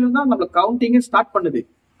செத்த உடனே தான் நம்ம கவுண்டிங்கே ஸ்டார்ட் பண்ணுது,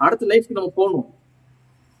 அடுத்த லைஃப்க்கு நம்ம போகணும்.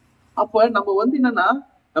 அப்ப நம்ம வந்து என்னன்னா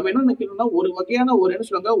நம்ம என்ன நினைக்கணும்னா ஒரு வகையான ஒரு என்ன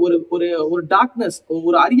சொல்லுவாங்க ஒரு டார்க்னஸ்,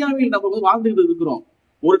 ஒரு அறியாமையில் நம்ம வந்து வாழ்ந்துட்டு இருக்கிறோம்.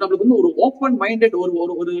 நம்மளுக்கு வந்து ஒரு ஓப்பன் மைண்டட் ஒரு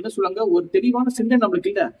என்ன சொல்லுவாங்க ஒரு தெளிவான சிந்தனை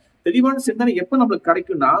நம்மளுக்கு இல்ல. தெளிவான சிந்தனை எப்ப நம்மளுக்கு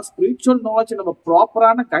கிடைக்கும்னா ஸ்பிரிச்சுவல் நாலேஜ் நம்ம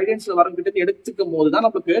ப்ராப்பரான கைடன்ஸ்ல வரங்கிட்ட எடுத்துக்கும் போதுதான்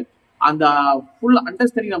நம்மளுக்கு அந்த ஃபுல்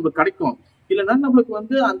அண்டர்ஸ்டாண்டிங் நம்மளுக்கு கிடைக்கும். இல்லைன்னா நம்மளுக்கு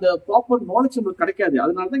வந்து அந்த ப்ராப்பர் நாலேஜ் நம்மளுக்கு கிடைக்காது.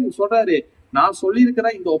 அதனாலதான் இங்க சொல்றாரு, நான் சொல்லியிருக்கிற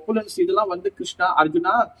இந்த ஒப்புலன்ஸ் இதெல்லாம் வந்து கிருஷ்ணா,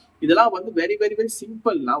 அர்ஜுனா, இதெல்லாம் வந்து வெரி வெரி வெரி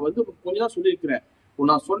சிம்பிள். நான் வந்து கொஞ்சம் தான் சொல்லியிருக்கிறேன்,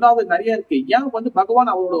 நான் சொல்லாத நிறைய இருக்கு. ஏன் வந்து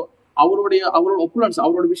பகவான் அவரோட ஒப்புலன்ஸ்,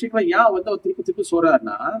 அவரோட விஷயங்களை ஏன் வந்து அவர் திருப்பி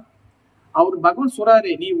சொல்றாருன்னா, பகவான்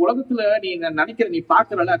சொல்றாரு, நீ உலகத்துல நீ நினைக்கிற, நீ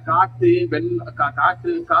பாக்குறல காத்து,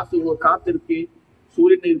 காத்து இருக்கு,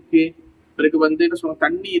 சூரியன் இருக்கு, பிறகு வந்து என்ன சொல்ற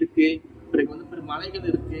தண்ணி இருக்கு, பிறகு வந்து மலைகள்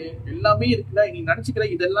இருக்கு, எல்லாமே இருக்குல்ல. நீ நினைச்சுக்கிற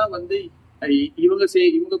இதெல்லாம் வந்து இவங்க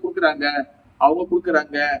கொடுக்குறாங்க, அவங்க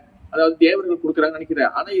கொடுக்குறாங்க, அதாவது தேவர்கள் கொடுக்குறாங்க நினைக்கிற.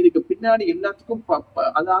 ஆனா இதுக்கு பின்னாடி எல்லாத்துக்கும்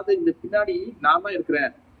அதாவது இந்த பின்னாடி நான் தான்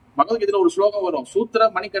இருக்கிறேன். பகவத்கீதையில ஒரு ஸ்லோகம் வரும், சூத்திர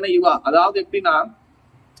மணிக்கண இவா. அதாவது எப்படின்னா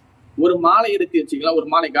ஒரு மாலை இருக்கு வச்சுக்கலாம், ஒரு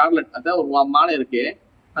மாலை கார்லெட், அதாவது ஒரு மாலை இருக்கு.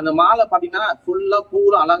 அந்த மாலை பாத்தீங்கன்னா ஃபுல்லா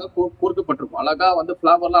பூல அழகா கோர்க்கப்பட்டிருக்கும், அழகா வந்து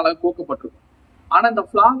ஃபிளவர்லாம் அழகா கோர்க்கப்பட்டிருக்கும். ஆனா இந்த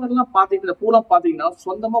ஃபிளவர் எல்லாம் பாத்தீங்கன்னா பூலாம் பாத்தீங்கன்னா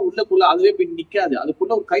சொந்தமா உள்ளக்குள்ள அதுவே போய் நிக்காது,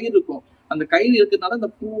 அதுக்குள்ள ஒரு கயிறு இருக்கும். அந்த கயிறு இருக்கிறதுனால இந்த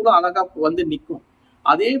பூலாம் அழகா வந்து நிக்கும்.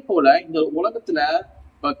 அதே போல இந்த உலகத்துல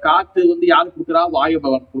காத்து வந்து யாரு கொடுக்குறா? வாயு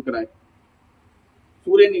பகவான் கொடுக்குறாரு.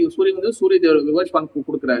 சூரியன் வந்து சூரிய தேவர் விவசாயம்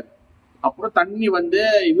கொடுக்குறாரு. அப்புறம் தண்ணி வந்து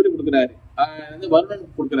இவரு கொடுக்குறாரு, வருணன்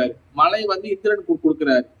கொடுக்குறாரு. மழை வந்து இந்திரன்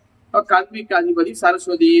கொடுக்குறாரு. கல்விக்கு அதிபதி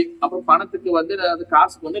சரஸ்வதி. அப்புறம் பணத்துக்கு வந்து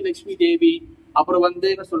காசுக்கு வந்து லட்சுமி தேவி. அப்புறம் வந்து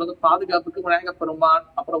என்ன சொல்றது பாதுகாப்புக்கு விநாயக பெருமான்.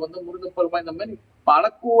 அப்புறம் வந்து முருகப்பெருமான். இந்த மாதிரி பல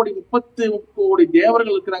கோடி 30 கோடி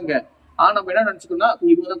தேவர்கள் இருக்கிறாங்க. ஆனா நம்ம என்ன நினைச்சுக்கோம்னா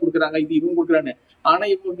இவங்க தான் கொடுக்குறாங்க, இது இவங்க கொடுக்குறாங்க. ஆனா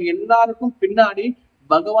இவங்க எல்லாருக்கும் பின்னாடி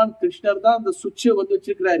பகவான் கிருஷ்ணர் தான் அந்த சுவிட்சை வந்து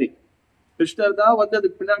வச்சிருக்கிறாரு. கிருஷ்ணர் தான் வந்து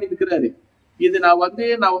அதுக்கு பின்னாடி இருக்கிறாரு. இது நான் வந்து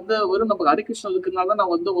வெறும் நம்ம ஹரிகிருஷ்ணன் இருக்கிறதுனால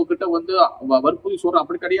நான் வந்து உங்ககிட்ட வந்து வற்புறுத்தி சொல்றேன்,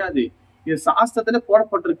 அப்படி கிடையாது. இது சாஸ்திரத்துல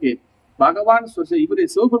போடப்பட்டிருக்கு. பகவான் இவரு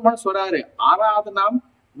சிவபெருமான் சொல்றாரு, ஆராதனம்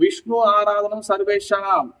விஷ்ணு ஆராதனம்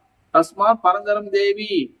சர்வேஷாம் தஸ்மாத் பரந்தரம்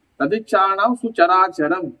தேவி ததிச்சானம்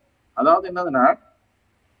சுச்சராச்சரம். அதாவது என்னதுன்னா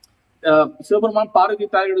சிவபெருமான் பார்வதி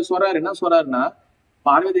தாயோட சொல்றாரு, என்ன சொல்றாருன்னா,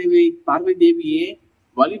 பார்வதி தேவியே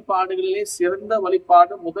வழிபாடுகளிலே சிறந்த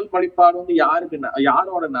வழிபாடு, முதல் வழிபாடு வந்து யாருக்குன்னா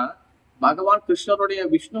யாரோடனா பகவான் கிருஷ்ணருடைய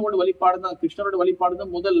விஷ்ணுவோட வழிபாடு தான். கிருஷ்ணரோட வழிபாடு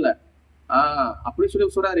தான் முதல்ல. அப்படி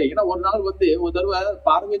சொல்றாரு. ஏன்னா ஒரு நாள் வந்து ஒரு தடவை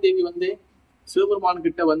பார்வதி தேவி வந்து சிவபெருமான்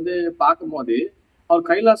கிட்ட வந்து பார்க்கும் போது அவர்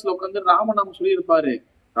கைலாசில உட்காந்து ராமநாமம் சொல்லியிருப்பாரு.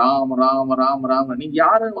 ராம ராம ராம ராம. நீங்க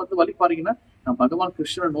யாரு வந்து வழிபாடுங்கன்னா, நான் பகவான்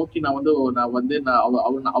கிருஷ்ணரை நோக்கி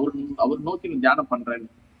அவர் நோக்கி தியானம் பண்றேன்னு.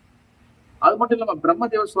 அது மட்டும் இல்லாம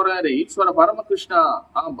பிரம்மதேவர் சொல்றாரு, ஈஸ்வர பரம கிருஷ்ணா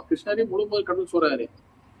கிருஷ்ணரே முழுமுதல் கடவுள் சொல்றாரு.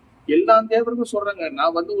 எல்லா தேவருக்கும் சொல்றாங்க.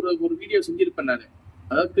 நான் வந்து ஒரு வீடியோ செஞ்சிருப்பேன் நானு.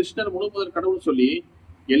 அதாவது கிருஷ்ணர் முழுமுதல் கடவுள் சொல்லி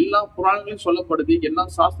எல்லா புராணங்களையும் சொல்லப்படுது, எல்லா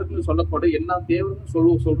சாஸ்திரங்களையும் சொல்லப்படுது, எல்லா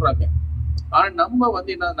தேவருக்கும் சொல்றாங்க. ஆனா நம்ம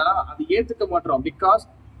வந்து என்னன்னா அது ஏத்துக்க மாட்டோம். பிகாஸ்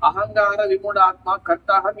அகங்கார விமூட ஆத்மா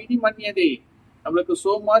கர்த்தாக விதி மன்னியதே. நம்மளுக்கு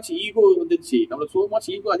சோ மச் ஈகோ வந்துருச்சு. நம்மளுக்கு சோ மச்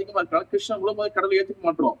ஈகோ அதிகமா இருக்கனால கிருஷ்ணன் முழுமுதல் கடவுளை ஏத்துக்க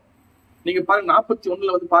மாட்டோம். நீங்க பாருங்க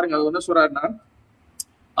 41 வந்து பாருங்க, அது என்ன சொல்றாருன்னா,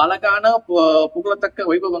 அழகான புகழத்தக்க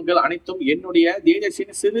வைபவங்கள் அனைத்தும் என்னுடைய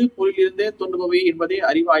தேஜஸின் சிறு பொருளிலிருந்தே தோன்றுபவை என்பதை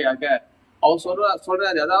அறிவாயாக. அவர்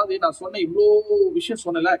சொல்றாரு. அதாவது நான் சொன்ன இவ்வளோ விஷயம்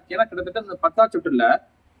சொன்னல, ஏன்னா கிட்டத்தட்ட இந்த 10ஆம் சாப்டர்ல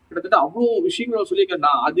கிட்டத்தட்ட அவ்வளோ விஷயங்களை சொல்லியிருக்கேன்.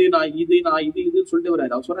 நான் இதுன்னு சொல்லிட்டு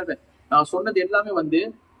வர்றாரு. அவர் சொல்றாரு, நான் சொன்னது எல்லாமே வந்து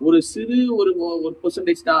ஒரு சிறு ஒரு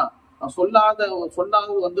பெர்சன்டேஜ் தான். நான் சொல்லாத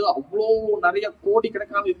வந்து அவ்வளோ நிறைய கோடி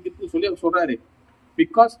கணக்கான இருக்குன்னு சொல்லி அவர் சொல்றாரு.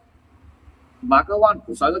 பிகாஸ் பகவான்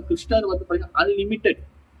கிருஷ்ணர் வந்து பாத்தீங்கன்னா அன்லிமிட்டெட்.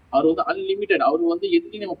 அவர் வந்து அன்லிமிட்டெட். அவர் வந்து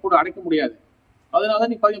எதுலையும் நம்ம கூட அடைக்க முடியாது.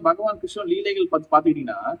 அதனாலதான் நீ பாத்தீங்கன்னா பகவான் கிருஷ்ணன் லீலைகள்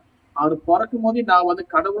பாத்துக்கிட்டீங்கன்னா, அவர் பிறக்கும் போதே நான் வந்து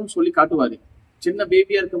கடவுள்னு சொல்லி காட்டுவாரு. சின்ன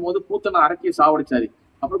பேபியா இருக்கும் போது பூத்தனை அரக்கிய சாவடிச்சாரு.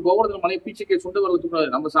 அப்புறம் கோவர்தன மலையை பீச்சைக்கை சுண்டு வரல தூக்குறாரு.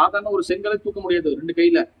 நம்ம சாதாரண ஒரு செங்கலை தூக்க முடியாது 2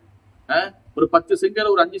 கையில. ஒரு 10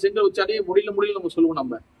 செங்கல் ஒரு 5 செங்கல் வச்சாலே முடியல நம்ம சொல்லுவோம்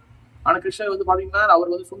நம்ம. ஆனா கிருஷ்ணர் வந்து பாத்தீங்கன்னா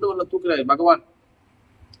அவர் வந்து சுண்டு வரல தூக்குறாரு பகவான்.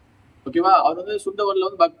 ஓகேவா? அவர் வந்து சுண்டவர்ல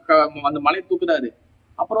வந்து அந்த மலையை தூக்குறாரு.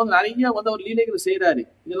 அப்புறம் வந்து நிறைய வந்து அவர் லீலைகளை செய்யறாரு.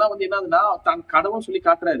 இதெல்லாம் வந்து என்னதுன்னா தான் கடவுள் சொல்லி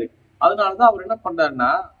காட்டுறாரு. அதனாலதான் அவர் என்ன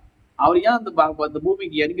பண்றாருன்னா, அவர் ஏன் அந்த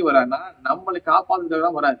பூமிக்கு இறங்கி வர்றாருன்னா நம்மளை காப்பாத்துறதுக்காக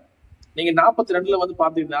தான் வராரு. நீங்க 42 வந்து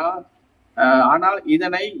பாத்தீங்கன்னா, ஆனால்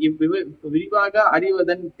இதனை விரிவாக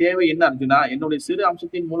அறிவதன் தேவை என்ன அர்ஜுனா? என்னுடைய சிறு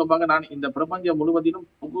அம்சத்தின் மூலமாக நான் இந்த பிரபஞ்சம் முழுவதிலும்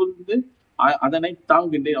புகுந்து அதனை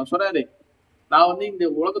தாங்குகின்றேன். அவர் சொல்றாரு, நான் வந்து இந்த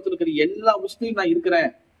உலகத்துல இருக்கிற எல்லா விஷயத்தையும் நான் இருக்கிறேன்.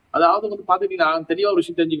 அதாவது வந்து பாத்துக்கிட்டீங்கன்னா தெளிவா ஒரு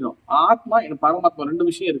விஷயம் தெரிஞ்சுக்கணும். ஆத்மா எனக்கு பரமாத்மா 2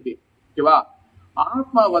 விஷயம் இருக்கு. ஓகேவா?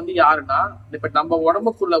 ஆத்மா வந்து யாருன்னா, இப்ப நம்ம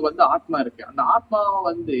உடம்புக்குள்ள வந்து ஆத்மா இருக்கு. அந்த ஆத்மா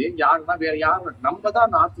வந்து யாருன்னா வேற யாரு? நம்ம தான்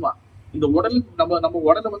அந்த ஆத்மா. இந்த உடல் நம்ம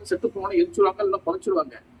உடலை வந்து செத்து போன எரிச்சுருவாங்க, இல்ல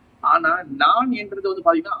புதைச்சிருவாங்க. ஆனா நான் என்றது வந்து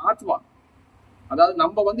பாத்தீங்கன்னா ஆத்மா. அதாவது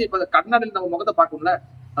நம்ம வந்து இப்ப கண்ணாடியில் நம்ம முகத்தை பார்க்கணும்ல,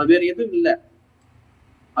 அது வேற எதுவும் இல்லை.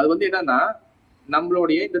 அது வந்து என்னன்னா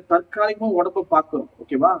நம்மளுடைய இந்த தற்காலிகமா உடம்ப பார்க்கிறோம்.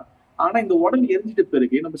 ஓகேவா? ஆனா இந்த உடல் எரிஞ்சிட்ட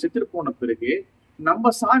பிறகு, நம்ம செத்துட்டு போன பிறகு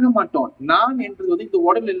நம்ம சாக மாட்டோம். நான் என்றது வந்து இந்த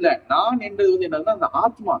உடல் இல்லை. நான் என்றது வந்து என்னன்னா அந்த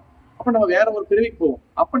ஆத்மா. அப்ப நம்ம வேற ஒரு பிறவிக்கு போவோம்.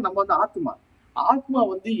 அப்ப நம்ம வந்து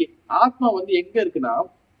ஆத்மா வந்து எங்க இருக்குன்னா,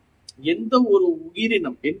 எந்த ஒரு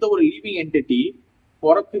உயிரினம், எந்த ஒரு லிவிங் என்டிட்டி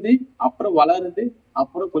பிறக்குது, அப்புறம் வளருது,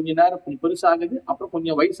 அப்புறம் கொஞ்ச நேரம் பெருசாகுது, அப்புறம்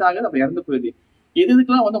கொஞ்சம் வயசாகுது, அப்புறம் இறந்து போகுது.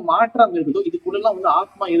 எதுக்கெல்லாம் வந்து மாற்றம் இருக்குதோ இதுக்குள்ளெல்லாம் வந்து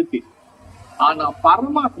ஆத்மா இருக்கு. ஆனா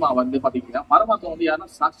பரமாத்மா வந்து பாத்தீங்கன்னா, பரமாத்மா வந்து யாருன்னா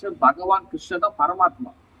சாட்சாத் பகவான் கிருஷ்ணன் தான்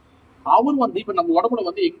பரமாத்மா. அவர் வந்து இப்ப நம்ம உடம்புல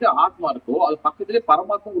வந்து எங்க ஆத்மா இருக்கோ அது பக்கத்திலே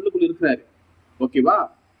பரமாத்மா உள்ளுக்குள்ள இருக்கிறாரு. ஓகேவா?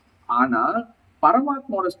 ஆனா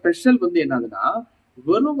பரமாத்மாவோட ஸ்பெஷல் வந்து என்னதுன்னா,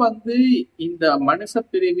 வெறும் வந்து இந்த மனுஷ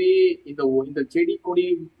பிரிவி, இந்த செடி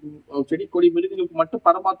கொடி மிருகங்களுக்கு மட்டும்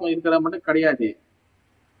பரமாத்மா இருக்கிற மட்டும் கிடையாது.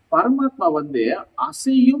 பரமாத்மா வந்து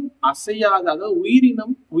அசையும் அசையாத, அதாவது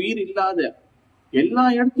உயிரினம் உயிர் இல்லாத எல்லா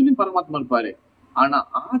இடத்துலயும் பரமாத்மா இருப்பாரு. ஆனா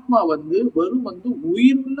ஆத்மா வந்து வெறும் வந்து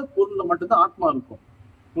உயிருள்ள பொருள்ல மட்டும்தான் ஆத்மா இருக்கும்.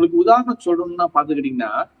 உங்களுக்கு உதாரணம் சொல்லணும்னா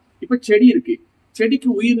பாத்துக்கிட்டீங்கன்னா, இப்ப செடி இருக்கு. செடிக்கு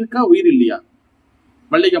உயிர் இருக்கா, உயிர் இல்லையா?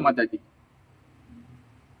 மல்லிகா மாதாஜி,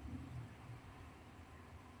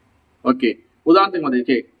 ஓகே, உதாரணத்துக்கு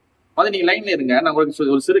மாதாஜி அது நீங்க லைன்ல இருங்க, நான்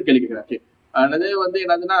உங்களுக்கு ஒரு சிறு கேள்வி கேட்கிறேன். அது வந்து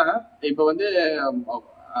என்னதுன்னா, இப்ப வந்து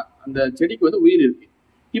அந்த செடிக்கு வந்து உயிர் இருக்கு.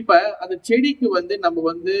 இப்ப அந்த செடிக்கு வந்து நம்ம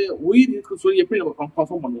வந்து உயிர் இருக்கு சொல்லி எப்படி நம்ம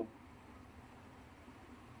கன்ஃபார்ம் பண்ணுவோம்?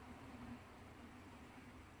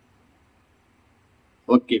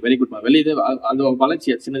 Okay, very good. வெளியே அது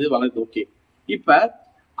வளர்ச்சி சின்னது வளருது. ஓகே, இப்ப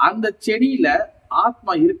அந்த செடியில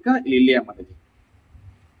ஆத்மா இருக்கா இல்லையா மாதாஜி?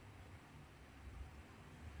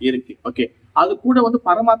 இருக்கு. ஓகே, அது கூட வந்து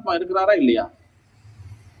பரமாத்மா இருக்கிறாரா இல்லையா?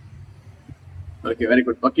 Okay, very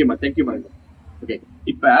good. ஓகே மா, தேங்க்யூ மா. ஓகே,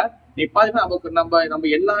 இப்ப நீ பாத்தீங்கன்னா நமக்கு நம்ம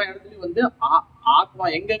எல்லா இடத்துலயும் வந்து ஆத்மா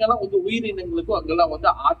எங்கெங்கெல்லாம் வந்து உயிரினங்களுக்கும் அங்கெல்லாம் வந்து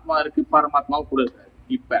ஆத்மா இருக்கு, பரமாத்மாவும் கூட இருக்காரு.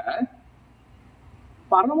 இப்ப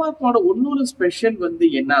பரமாத்மாவோட இன்னொரு ஸ்பெஷல் வந்து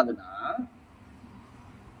என்னதுன்னா,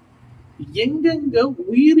 எங்கெங்க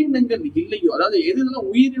உயிரினங்கள் இல்லையோ, அதாவது எதுலாம்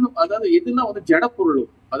உயிரினம், அதாவது எதுலாம் வந்து ஜட பொருளோ,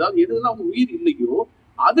 அதாவது எதுலாம் வந்து உயிர் இல்லையோ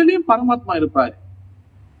அதுலயும் பரமாத்மா இருப்பாரு.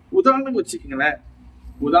 உதாரணம் வச்சுக்கீங்களேன்.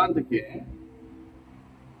 உதாரணத்துக்கு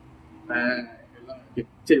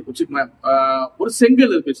சரி வச்சுக்கோங்க, ஒரு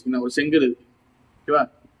செங்கல் இருக்கு வச்சுக்கோங்க. ஒரு செங்கல் இருக்கு, ஓகேவா?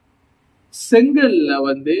 செங்கல்ல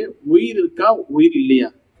வந்து உயிர் இருக்கா உயிர் இல்லையா?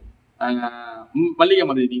 மல்லிகை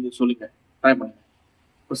மாதிரி நீங்க சொல்லுங்க, ட்ரை பண்ணுங்க.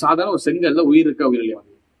 ஒரு சாதாரண ஒரு செங்கல்ல உயிர் இருக்கா உயிர் இல்லையா?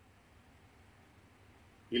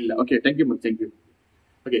 இல்ல. Okay, thank you ma'am, thank you.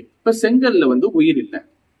 Okay, இப்ப செங்கல்ல வந்து உயிர் இல்லை,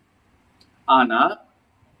 ஆனா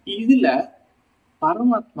இதுல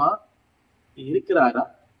பரமாத்மா இருக்கிறாரா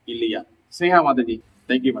இல்லையா? ஸ்னேகா மாதாஜி,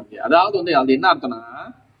 தேங்க்யூ மாதாஜி. அதாவது வந்து அது என்ன அர்த்தம்னா,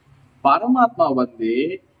 பரமாத்மா வந்து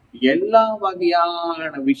எல்லா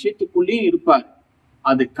வகையான விஷயத்துக்குள்ளேயும் இருப்பார்.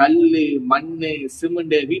 அது கல்லு, மண்ணு,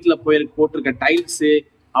 சிமெண்ட், வீட்டுல போட்டிருக்க டைல்ஸ்,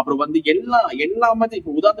 அப்புறம் வந்து எல்லாமே.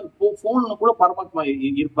 இப்ப உதாரணத்துக்கு போன்ல கூட பரமாத்மா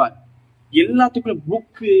இருப்பார். எல்லாத்துக்கும்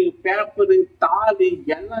புக்கு, பேப்பரு, தாளு,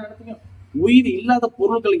 எல்லா இடத்துலயும் உயிர் இல்லாத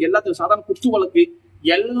பொருட்கள் எல்லாத்துக்கும், சாதாரண குத்து வழக்கு,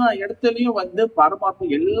 எல்லா இடத்துலயும் வந்து பரமாத்மா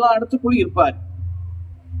எல்லா இடத்துக்குள்ளயும் இருப்பார்.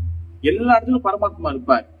 எல்லா இடத்துலயும் பரமாத்மா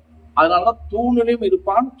இருப்பார். அதனாலதான் தூணிலையும்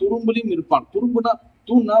இருப்பான், துரும்புலையும் இருப்பான்.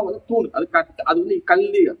 தூண்னா வந்து தூண், அது வந்து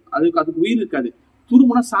கல்லு, அதுக்கு உயிர் இருக்காது.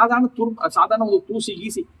 துரும்புனா சாதாரண ஒரு தூசி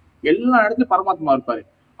கீசி, எல்லா இடத்துலயும் பரமாத்மா இருப்பாரு.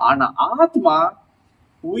 ஆனா ஆத்மா,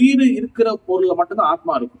 உயிர் இருக்கிற பொருள்ல மட்டும்தான்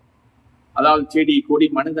ஆத்மா இருக்கும். அதாவது செடி, கொடி,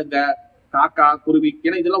 மனிதங்க, காக்கா, குருவி,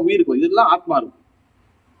 ஏன்னா இதெல்லாம் உயிர் இருக்கும், இதெல்லாம் ஆத்மா இருக்கும்.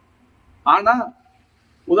 ஆனா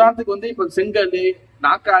உதாரணத்துக்கு வந்து இப்ப செங்கல்,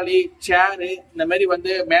 நாக்காளி, சேரு, இந்த மாதிரி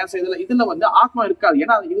வந்து மேசை, இதுல வந்து ஆத்மா இருக்காது.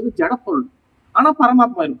 ஏன்னா இது வந்து ஜடப்பொருள். ஆனா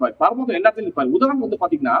பரமாத்மா இருப்பார். பரமாத்மா எல்லாத்துலயும் இருப்பார். உதாரணம் வந்து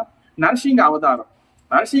பாத்தீங்கன்னா நரசிங்க அவதாரம்.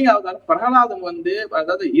 பிரகலாதன் வந்து,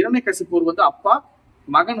 அதாவது இரண்யகசிபு வந்து அப்பா,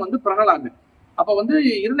 மகன் வந்து பிரகலாதன். அப்ப வந்து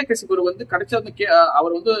இரண்யகசிபு வந்து கடைசியா வந்து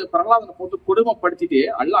அவர் வந்து பிரகலாதனை போட்டு கொடுமைப்படுத்திட்டு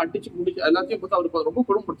எல்லாம் அடிச்சு முடிச்சு எல்லாத்தையும் போட்டு அவருக்கு ரொம்ப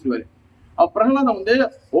கொடுமைப்படுத்திடுவாரு. அவர் பிரகலாதன் வந்து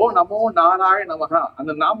ஓ நமோ நாராயண நமகா,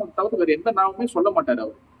 அந்த நாமம் தவிர வேற எந்த நாமமே சொல்ல மாட்டாரு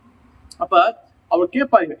அவர். அப்ப அவர்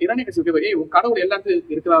கேட்பாரு, இரண்யகசிபு கேட்பாரு, உன் கடவுள்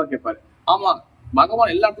எல்லாத்துலயும் இருக்கிறாரு கேட்பாரு. ஆமா,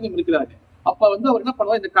 பகவான் எல்லா இடத்துலயும் இருக்கிறாரு. அப்ப வந்து அவர் என்ன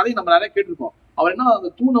பண்ணுவார், இந்த கதையை நம்ம நிறைய கேட்டிருக்கோம். அவர் என்ன, அந்த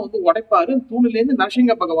தூணை வந்து உடைப்பாரு, தூணில இருந்து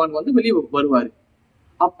நரசிங்க பகவான் வந்து வெளியே வருவாரு.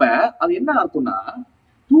 அப்ப அது என்ன அர்த்தம்னா,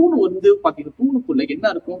 தூண் வந்து பாத்தீங்கன்னா தூணுக்குள்ள என்ன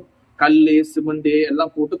இருக்கும், கல்லு, சிமெண்ட்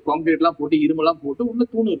எல்லாம் போட்டு, கான்கிரீட் எல்லாம் போட்டு, இரும்பெல்லாம் போட்டு உள்ள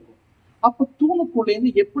தூண் இருக்கும். அப்ப தூணுக்குள்ள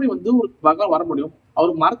இருந்து எப்படி வந்து ஒரு பகவான் வர முடியும்?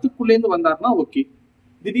 அவர் மரத்துக்குள்ள இருந்து வந்தாருன்னா ஓகே,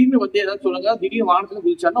 திடீர்னு வந்து ஏதாவது சொல்லுங்க, திடீர்னு வானத்துல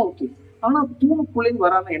குதிச்சாருன்னா ஓகே. ஆனா தூணுக்குள்ள இருந்து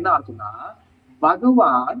வரான்னு என்ன அர்த்தம்னா,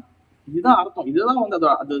 பகவான், இதுதான் அர்த்தம். இதுதான் வந்து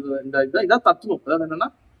இதான் தத்துவம். அதாவது என்னன்னா,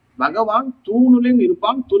 பகவான் தூணுலையும்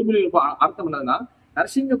இருப்பான், துரும்பிலையும் இருப்பான். அர்த்தம் என்னதுன்னா,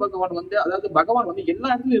 நரசிங்க பகவான் வந்து, அதாவது பகவான் வந்து எல்லா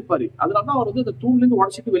இடத்துலயும் இருப்பாரு. அதனாலதான் அவர் வந்து அந்த தூண்ல இருந்து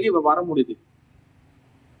உடைச்சிட்டு வெளியே வர முடியுது.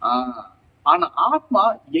 ஆனா ஆத்மா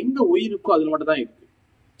எங்க உயிர் இருக்கோ அதுல மட்டும் தான் இருக்கு.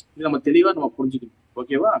 இது நம்ம தெளிவா நம்ம புரிஞ்சுக்கணும்.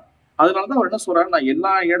 ஓகேவா? அதனாலதான் அவர் என்ன சொல்றாரு, நான்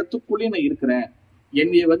எல்லா இடத்துக்குள்ளேயும் நான் இருக்கிறேன்.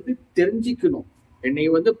 என்னைய வந்து தெரிஞ்சுக்கணும், என்னை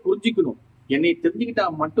வந்து புரிஞ்சுக்கணும். என்னை தெரிஞ்சுக்கிட்டா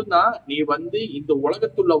மட்டும்தான் நீ வந்து இந்த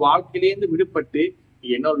உலகத்துள்ள வாழ்க்கையிலேருந்து விடுபட்டு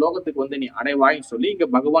என்னோட லோகத்துக்கு வந்து நீ அடைவாயின்னு சொல்லி இங்க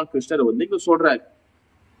பகவான் கிருஷ்ணர் வந்து இங்க சொல்றாரு.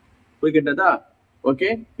 புரிகின்றதா? ஓகே,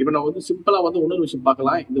 இப்ப நான் வந்து சிம்பிளா வந்து இன்னொரு விஷயம்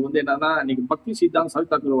பார்க்கலாம். இது வந்து என்னன்னா, இன்னைக்கு பக்தி சித்தாந்த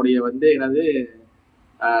சவிதாக்களுடைய வந்து என்னது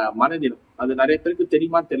மனதினம். அது நிறைய பேருக்கு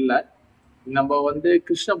தெரியுமா தெரியல. நம்ம வந்து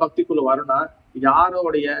கிருஷ்ண பக்திக்குள்ள வரணும்னா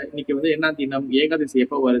யாரோடைய, இன்னைக்கு வந்து என்ன தினம், ஏகாதசி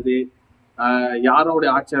எப்ப வருது, யாரோடைய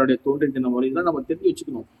ஆச்சாரோடைய தோன்றி தினம் வரும், இதெல்லாம் நம்ம தெரிஞ்சு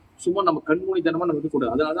வச்சுக்கணும். சும்மா நம்ம கண்மூடி தினமா நம்ம இது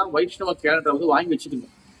கூடாது. அதனாலதான் வைஷ்ணவ கேலண்டரை வந்து வாங்கி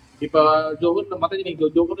வச்சுக்கணும். இப்ப ஜோகூர்ல மத்த நீங்க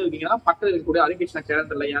ஜோகூர்ல இருக்கீங்கன்னா பக்கத்துல இருக்கக்கூடிய ஹரிகிருஷ்ணா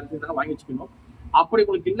கேலண்டர்ல யாருக்கு வாங்கி வச்சுக்கணும். அப்படி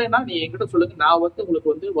உங்களுக்கு இல்லைன்னா நீ என்கிட்ட சொல்லுங்க, நான் வந்து உங்களுக்கு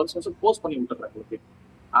வந்து வருஷம் போஸ்ட் பண்ணி விட்டுறேன் உங்களுக்கு.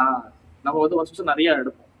 நம்ம வந்து வருஷம் நிறைய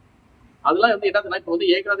எடுப்போம். அதெல்லாம் வந்து என்னதுன்னா, இப்ப வந்து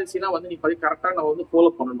ஏகாதசினா வந்து நீ கரெக்டா நம்ம வந்து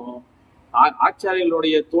ஃபாலோ பண்ணணும்.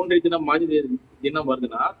 ஆச்சாரியர்களுடைய தோன்றி தினம் மாதிரி தினம்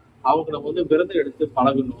வருதுன்னா அவங்க நம்ம வந்து விரதம் எடுத்து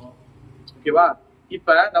பழகணும். ஓகேவா?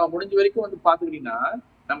 இப்ப நம்ம முடிஞ்ச வரைக்கும் வந்து பாத்துக்கிட்டீங்கன்னா,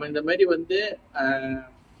 நம்ம இந்த மாதிரி வந்து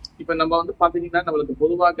இப்ப நம்ம வந்து பாத்துக்கிட்டீங்கன்னா, நம்மளுக்கு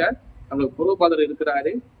பொதுவாக நம்மளுக்கு புரோபாதர்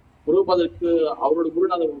இருக்கிறாரு. புரோபாதருக்கு அவரோட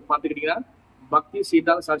குருநாதர் பாத்துக்கிட்டீங்கன்னா பக்தி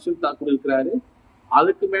சீதால் சரஸ்வதி தாக்கூர் இருக்கிறாரு.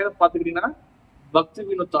 அதுக்கு மேல பாத்துக்கிட்டீங்கன்னா பக்தி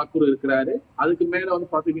வினோத் தாக்கூர் இருக்கிறாரு. அதுக்கு மேல வந்து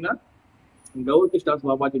பாத்தீங்கன்னா கௌரி கிருஷ்ணாஸ்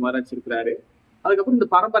பாபாஜி மகாராஜ் இருக்கிறாரு. அதுக்கப்புறம் இந்த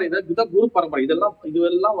பரம்பரை இதுதான் குரு பரம்பரை,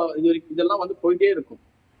 இதெல்லாம் வந்து போயிட்டே இருக்கும்.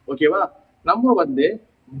 ஓகேவா? நம்ம வந்து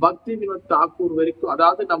பக்தி வினோத் தாக்கூர் வரைக்கும்,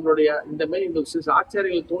 அதாவது நம்மளுடைய இந்த மாதிரி இந்த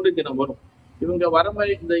ஆச்சாரியர்கள் தோன்றிய தினம் வரும். இவங்க வரமை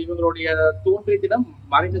இந்த இவங்களுடைய தோன்றிய தினம்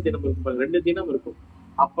மறைந்த தினம் இருக்கும், 2 தினம் இருக்கும்.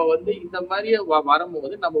 அப்ப வந்து இந்த மாதிரி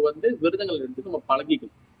வரும்போது நம்ம வந்து விருதுகள் எடுத்து நம்ம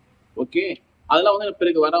பழகிக்கணும். ஓகே, அதெல்லாம் வந்து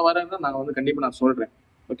பிறகு வரன்னா நாங்க வந்து கண்டிப்பா நான் சொல்றேன்.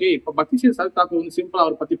 ஓகே, இப்ப பக்தி ஸ்ரீ சரத் தாக்கூர் வந்து சிம்பிளா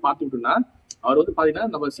அவரை பத்தி பார்த்துக்கிட்டோம்னா, அவர் வந்து பாத்தீங்கன்னா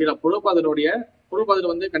நம்ம சில புரோபாதர்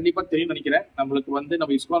வந்து கண்டிப்பா தெரியும் நினைக்கிறேன். நம்மளுக்கு வந்து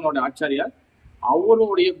நம்ம இஸ்லாமோட ஆச்சாரியார்,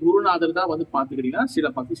 அவருடைய குருநாதர் தான் வந்து பாத்துக்கிட்டீங்கன்னா சில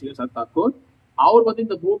பக்தி ஸ்ரீ சரத் தாக்கூர். அவர் வந்து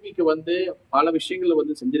இந்த பூமிக்கு வந்து பல விஷயங்களை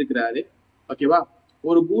வந்து செஞ்சிருக்கிறாரு. ஓகேவா?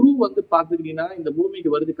 ஒரு குரு வந்து பாத்துக்கிட்டீங்கன்னா இந்த பூமிக்கு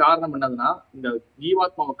வருது காரணம் என்னதுன்னா, இந்த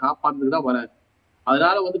ஜீவாத்மாவை காப்பாத்துறதுக்கு தான் வராரு.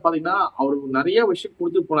 அதனால வந்து பாத்தீங்கன்னா அவருக்கு நிறைய விஷயம்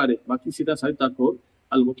கொடுத்துட்டு போனாரு பக்தி சீதா சரத் தாக்கூர்.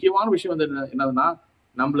 அது முக்கியமான விஷயம் வந்து என்னதுன்னா,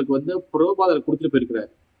 நம்மளுக்கு வந்து புரோபாதர் கொடுத்துட்டு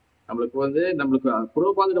போயிருக்கிறாரு. நம்மளுக்கு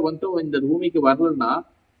புரோபாதர் வந்து இந்த பூமிக்கு வரலன்னா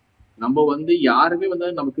நம்ம வந்து யாருமே வந்து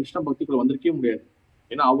நம்ம கிருஷ்ண பக்திக்குள்ள வந்திருக்கவே முடியாது.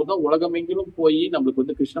 ஏன்னா அவர் தான் உலகமெங்கிலும் போய் நம்மளுக்கு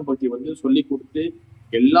வந்து கிருஷ்ண பக்தி வந்து சொல்லி கொடுத்து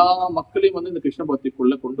எல்லா மக்களையும் வந்து இந்த கிருஷ்ண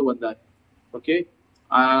பக்திக்குள்ள கொண்டு வந்தார். ஓகே,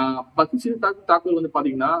 பக்தி சீதா தாக்கூர் வந்து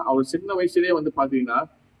பாத்தீங்கன்னா அவர் சின்ன வயசுலயே வந்து பாத்தீங்கன்னா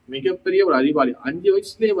மிகப்பெரிய ஒரு அறிவாளி. 5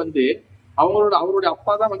 வயசுலயே வந்து அவருடைய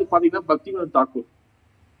அப்பா தான் வந்து பாத்தீங்கன்னா பக்தி வினோத் தாக்கூர்.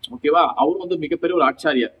 ஓகேவா? அவரும் வந்து மிகப்பெரிய ஒரு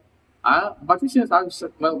ஆச்சாரியார். பக்தி சீதா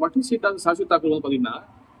சரஸ்வதி தாக்கூர் வந்து பாத்தீங்கன்னா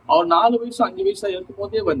அவர் 4 வயசு 5 வயசா இருக்கும்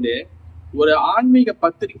போதே வந்து ஒரு ஆன்மீக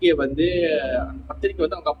பத்திரிகையை வந்து அந்த பத்திரிகை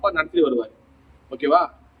வந்து அவங்க அப்பா நடத்திட்டு வருவார். ஓகேவா?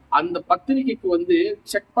 அந்த பத்திரிகைக்கு வந்து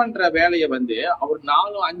செக் பண்ற வேலையை வந்து அவர்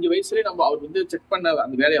 4-5 வயசுலயே அவர் வந்து செக் பண்ண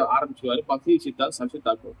அந்த வேலையை ஆரம்பிச்சுவாரு பக்தி சீதா சரஸ்வதி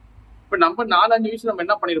தாக்கூர். இப்ப நம்ம 4-5 வயசு நம்ம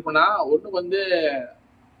என்ன பண்ணிருப்போம்னா, ஒண்ணு வந்து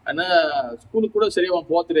ஆனா ஸ்கூலுக்கு கூட சரியா அவன்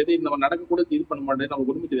போக தெரியாது, நம்ம நடக்க கூட இது பண்ண மாட்டேன், நம்ம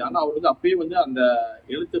குடும்பம் தெரியாது. ஆனா அவர் வந்து அப்பயே வந்து அந்த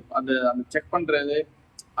எழுத்து அந்த செக் பண்றது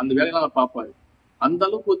அந்த வேலையெல்லாம் அவர் பார்ப்பாரு. அந்த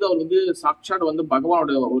அளவுக்கு வந்து அவர் வந்து சாட்சாட் வந்து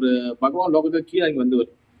பகவான் லோகத்துக்கு கீழே இங்க வந்தவர்.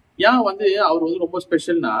 ஏன் வந்து அவர் வந்து ரொம்ப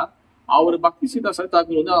ஸ்பெஷல்னா, அவர் பக்தி சீதா சரத்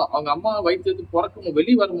தாக்கூர் வந்து அவங்க அம்மா வயிற்றுல இருந்து பிறக்கும்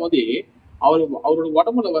வெளியே வரும்போதே அவரோட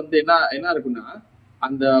உடம்புல வந்து என்ன இருக்குன்னா,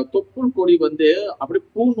 அந்த தொப்புள் கொடி வந்து அப்படியே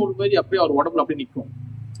பூநூல் மாதிரி அப்படியே அவர் உடம்புல அப்படியே நிற்கும்.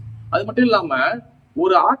 அது மட்டும் இல்லாம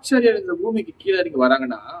ஒரு ஆச்சாரியர் இந்த பூமிக்கு கீழே இறங்கி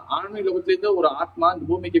வராங்கன்னா, ஆன்மீக லோகத்துல இருந்து ஒரு ஆத்மா இந்த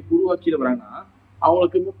பூமிக்கு குருவா கீழே வராங்கன்னா,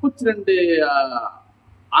 அவங்களுக்கு 32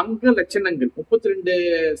 அங்க லட்சணங்கள், 32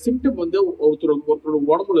 சிம்டம் வந்து ஒருத்தரோட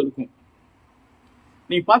உடம்புல இருக்கும்.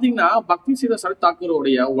 நீங்க பாத்தீங்கன்னா பக்தி சீதா சரத்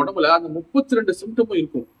தாக்கூரோடைய உடம்புல அந்த 32 சிம்டமும்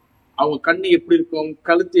இருக்கும். அவங்க கண்ணு எப்படி இருக்கும்,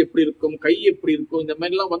 கழுத்து எப்படி இருக்கும், கை எப்படி இருக்கும், இந்த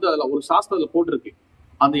மாதிரி எல்லாம் வந்து அதுல ஒரு சாஸ்திரத்துல போட்டிருக்கு.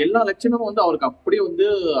 அந்த எல்லா லட்சணமும் வந்து அவருக்கு அப்படியே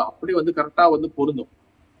வந்து கரெக்டா வந்து பொருந்தும்.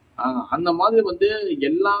 அந்த மாதிரி வந்து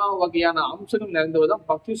எல்லா வகையான அம்சங்களும் நிறைந்தவர் தான்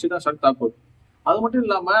பக்தி சீதா சரத் தாக்கூர். அது மட்டும்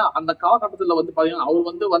இல்லாம அந்த காலகட்டத்துல வந்து பாத்தீங்கன்னா அவர்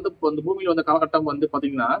வந்து அந்த பூமியில வந்த காலகட்டம் வந்து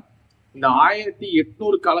பாத்தீங்கன்னா இந்த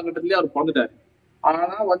 1800 காலகட்டத்திலேயே அவர் பிறந்துட்டாரு.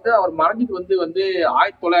 ஆனா வந்து அவர் மறைஞ்சிட்டு வந்து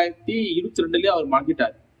 1922லயே அவர்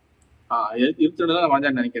மறைஞ்சிட்டாரு. 22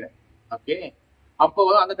 மறைஞ்சான்னு நினைக்கிறேன். ஓகே, அப்போ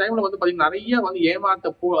அந்த டைம்ல வந்து பாத்தீங்கன்னா நிறைய வந்து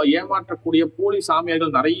ஏமாற்றக்கூடிய போலி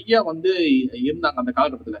சாமியார்கள் நிறைய வந்து இருந்தாங்க அந்த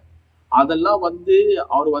காலகட்டத்துல. அதெல்லாம் வந்து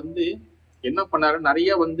அவர் வந்து என்ன பண்ணாரு,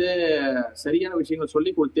 நிறைய வந்து சரியான விஷயங்கள்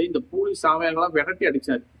சொல்லி கொடுத்து இந்த போலி சாமியார்கள்லாம் விரட்டி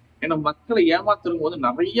அடிச்சாரு. ஏன்னா மக்களை ஏமாத்துறவங்க வந்து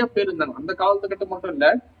நிறைய பேர் இருந்தாங்க. அந்த காலத்துக்கிட்ட மட்டும் இல்ல,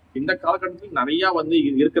 இந்த காலகட்டத்தில் நிறைய வந்து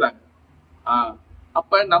இருக்கிறாங்க.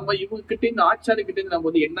 அப்ப நம்ம இவங்க கிட்ட இந்த ஆச்சாரிய கிட்ட நம்ம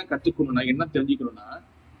வந்து என்ன கத்துக்கணும்னா, என்ன தெரிஞ்சுக்கணும்னா,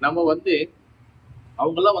 நம்ம வந்து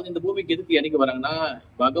அவங்க எல்லாம் வந்து இந்த பூமிக்கு எதுக்கு இறங்கி வராங்கன்னா,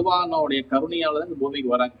 பகவானோடைய கருணையால தான் இந்த பூமிக்கு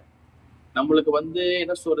வராங்க. நம்மளுக்கு வந்து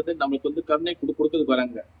என்ன சொல்றது, நம்மளுக்கு வந்து கருணை கொடுக்கறதுக்கு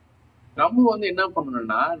வராங்க. நம்ம வந்து என்ன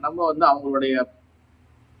பண்ணணும்னா, நம்ம வந்து அவங்களுடைய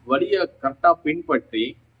வழிய கரெக்டா பின்பற்றி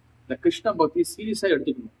இந்த கிருஷ்ண பக்தி சீரியஸா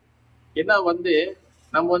எடுத்துக்கணும். ஏன்னா வந்து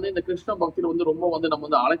நம்ம வந்து இந்த கிருஷ்ண பக்தியில வந்து ரொம்ப வந்து நம்ம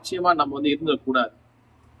வந்து அலட்சியமா நம்ம வந்து இருந்துடக்கூடாது.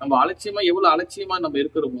 நம்ம அலட்சியமா எவ்வளவு அலட்சியமா நம்ம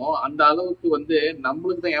இருக்கிறோமோ அந்த அளவுக்கு வந்து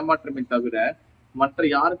நம்மளுக்கு தான் ஏமாற்றமே தவிர மற்ற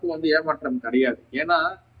யாருக்கும் வந்து ஏமாற்றம் கிடையாது. ஏன்னா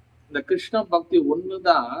இந்த கிருஷ்ண பக்தி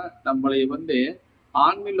ஒண்ணுதான் நம்மளை வந்து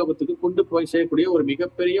ஆன்மீக லோகத்துக்கு கொண்டு போய் செய்யக்கூடிய ஒரு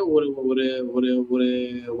மிகப்பெரிய ஒரு ஒரு ஒரு ஒரு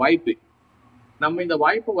வாய்ப்பு. நம்ம இந்த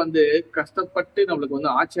வாய்ப்பை வந்து கஷ்டப்பட்டு நம்மளுக்கு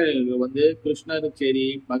வந்து ஆச்சாரியர்கள் வந்து கிருஷ்ணரும் சரி,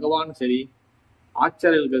 பகவானும் சரி,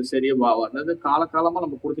 ஆச்சாரியர்கள் சரி அதாவது காலகாலமா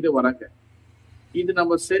நம்ம கொடுத்துட்டே வராங்க. இது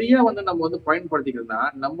நம்ம சரியா வந்து நம்ம வந்து பயன்படுத்திக்கிறோம்னா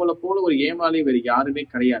நம்மளை போல ஒரு ஏமாளி வேறு யாருமே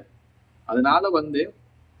கிடையாது. அதனால வந்து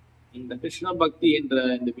இந்த கிருஷ்ண பக்தி என்ற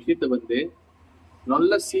இந்த விஷயத்த வந்து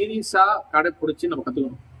நல்ல சீரியஸா கடைப்பிடிச்சு நம்ம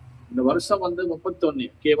கத்துக்கணும். இந்த வருஷம் வந்து 31,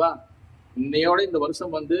 ஓகேவா? இன்னையோட இந்த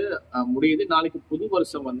வருஷம் வந்து முடியுது. நாளைக்கு புது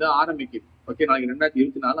வருஷம் வந்து ஆரம்பிக்குது. ஓகே, நாளைக்கு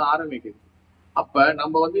 2024 ஆரம்பிக்குது. அப்ப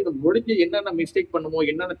நம்ம வந்து இந்த முடிஞ்சு என்னென்ன மிஸ்டேக் பண்ணுமோ,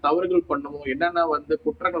 என்னென்ன தவறுகள் பண்ணுமோ, என்னென்ன வந்து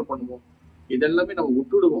குற்றங்கள் பண்ணுமோ, இதெல்லாமே நம்ம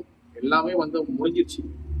விட்டுடுவோம். எல்லாமே வந்து முடிஞ்சிருச்சு.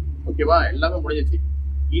 ஓகேவா? எல்லாமே முடிஞ்சிருச்சு.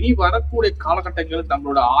 இனி வரக்கூடிய காலகட்டங்கள்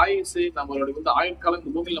நம்மளோட ஆயுசு, நம்மளோட வந்து ஆயுட்காலம்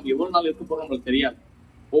இந்த பூமியில் நம்ம எவ்வளவு நாள் இருக்க போறோம் நம்மளுக்கு தெரியாது.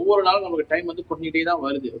 ஒவ்வொரு நாளும் நமக்கு டைம் வந்து கொஞ்சிட்டே தான்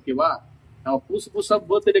வருது. ஓகேவா? நம்ம புதுசா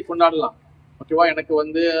பர்த்டே கொண்டாடலாம். ஓகேவா? எனக்கு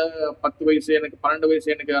வந்து 10 வயசு, எனக்கு 12 வயசு,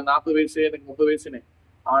 எனக்கு 40 வயசு, எனக்கு 30 வயசுன்னு.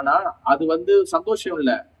 ஆனா அது வந்து சந்தோஷம்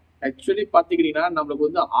இல்ல. ஆக்சுவலி பாத்தீங்கன்னா நம்மளுக்கு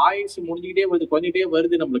வந்து ஆயுசு முடிஞ்சுக்கிட்டே வருது, கொஞ்சிட்டே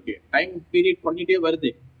வருது, நம்மளுக்கு டைம் பீரியட் கொஞ்சிட்டே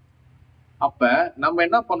வருது. அப்ப நம்ம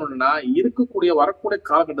என்ன பண்ணணும்னா இருக்கக்கூடிய வரக்கூடிய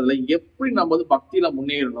காலகட்டத்துல எப்படி நம்ம வந்து பக்தியில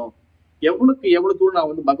முன்னேறணும், எவ்வளவு தூரம் நான்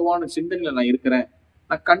வந்து பகவான் சிந்தனையில நான் இருக்கிறேன்,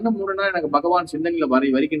 நான் கண்ணு மூடனா எனக்கு பகவான் சிந்தனையில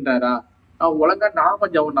வருகின்றாரா, நான் ஒழுங்கா நாம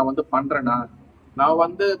ஜபம் நான் வந்து பண்றேனா, நான்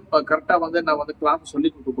வந்து இப்ப கரெக்டா வந்து நான் வந்து கிளாஸ் சொல்லி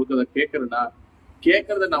கொடுக்கறத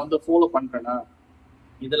கேட்கறத நான் வந்து ஃபாலோ பண்றேனா,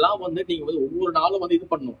 இதெல்லாம் வந்து நீங்க வந்து ஒவ்வொரு நாளும் வந்து இது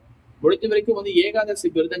பண்ணணும். முடிஞ்ச வரைக்கும் வந்து ஏகாதசி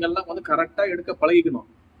விரதங்கள்லாம் வந்து கரெக்டா எடுக்க பழகிக்கணும்.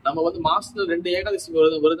 நம்ம வந்து மாசத்துல 2 ஏகாதசி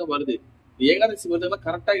விரதம் வருது. ஏகாதசி விரதம்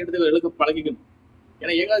கரெக்டா எடுக்க பழகிக்கணும்.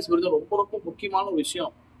 ஏன்னா ஏகாதசி விரதம் ரொம்ப ரொம்ப முக்கியமான ஒரு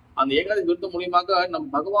விஷயம். அந்த ஏகாதசி விரதம் மூலியமாக நம்ம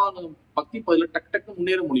பகவான் பக்தி பதில டக்கு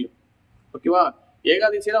முன்னேற முடியும். ஓகேவா?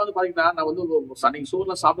 ஏகாதசியில வந்து பாத்தீங்கன்னா நான் வந்து அன்னைக்கு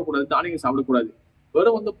சோறுலாம் சாப்பிடக்கூடாது, தானியங்கள் சாப்பிடக்கூடாது.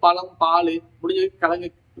 வெறும் வந்து பழம், பால், முடிஞ்ச கிழங்கு,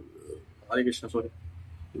 ஹரே கிருஷ்ணா, சாரி,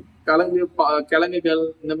 கிழங்குகள்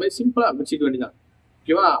இந்த மாதிரி சிம்பிளா வச்சுக்க வேண்டியதான்.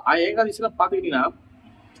 ஓகேவா? ஏகாதசியில பாத்துக்கிட்டீங்கன்னா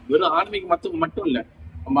வெறும் ஆன்மீகம் மட்டும் இல்ல,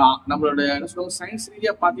 நம்மளோட என்ன சொல்லுவாங்க சயின்ஸ்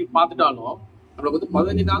ரீதியா பார்த்துட்டாலும் நம்மளுக்கு வந்து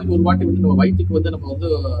 15 நாளைக்கு ஒரு வாட்டி வந்து நம்ம வயிற்றுக்கு வந்து நம்ம வந்து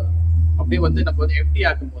அப்படியே வந்து நம்ம வந்து எம்டி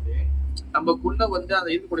ஆக்கும் போது நமக்குள்ள வந்து அந்த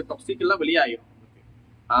இருக்கக்கூடிய டாக்ஸிக் எல்லாம் வெளியாயிரும்.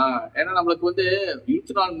 ஏன்னா நம்மளுக்கு வந்து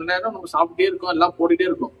 24 மணி நேரம் நம்ம சாப்பிட்டே இருக்கோம், எல்லாம் போட்டுட்டே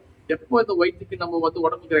இருக்கோம். எப்போ இந்த வயிற்றுக்கு நம்ம வந்து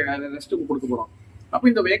உடம்புக்கு ரெஸ்ட் கொடுக்க போறோம்? அப்போ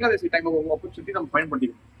இந்த ஏகாதசி டைம் ஆப்பர்ச்சுனிட்டி நம்ம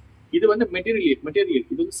பயன்படுத்திக்கணும். இது வந்து மெட்டீரியல்,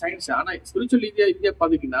 இது வந்து சயின்ஸ். ஆனா ஸ்பிரிச்சுவல் இந்தியா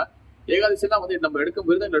பாத்தீங்கன்னா ஏகாதசி எல்லாம் வந்து நம்ம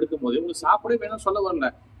விரதங்கள் எடுக்கும் போது உங்களுக்கு சாப்பிடவே வேணும் சொல்ல வரல.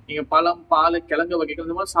 நீங்க பழம், பால், கிழங்கு வகைகள்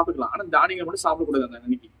இந்த மாதிரி சாப்பிட்டுக்கலாம். ஆனா தானியங்கள் மட்டும் சாப்பிடக்கூடாது அந்த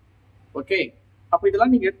அன்னைக்கு. ஓகே? அப்ப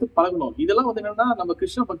இதெல்லாம் நீங்க எடுத்து பழகணும். இதெல்லாம் வந்து என்னன்னா நம்ம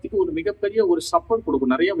கிருஷ்ண பக்திக்கு ஒரு மிகப்பெரிய ஒரு சப்போர்ட்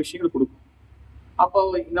கொடுக்கும், நிறைய விஷயங்கள் கொடுக்கும். அப்போ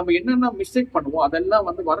நம்ம என்னென்ன மிஸ்டேக் பண்ணுவோம் அதெல்லாம்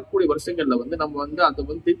வந்து வரக்கூடிய வருஷங்கள்ல வந்து நம்ம வந்து அதை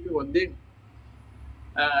வந்து திருப்பி வந்து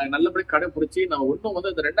நல்லபடி கடைபிடிச்சி நம்ம இன்னும்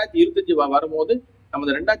வந்து இந்த 2025 வரும்போது நம்ம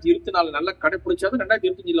இந்த 2024 நல்லா கடைபிடிச்சாதான்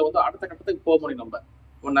 2025 வந்து அடுத்த கட்டத்துக்கு போக முடியும்.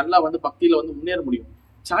 நம்ம நல்லா வந்து பக்தியில வந்து முன்னேற முடியும்.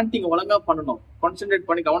 சாண்டிங் ஒழுங்கா பண்ணணும், கான்சென்ட்ரேட்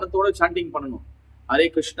பண்ணி கவனத்தோட சாண்டிங் பண்ணணும். ஹரே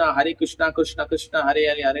கிருஷ்ணா கிருஷ்ணா கிருஷ்ணா ஹரே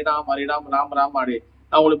ஹரே, ஹரே ராம் ராம் ராம் ஹரே.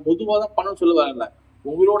 நான் உங்களுக்கு பொதுவாக தான் பண்ணணும்னு சொல்ல வரல.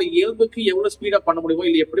 உங்களோட இயல்புக்கு எவ்வளவு ஸ்பீடா பண்ண முடியுமோ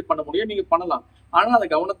இல்லை எப்படி பண்ண முடியும் நீங்க பண்ணலாம். ஆனா அதை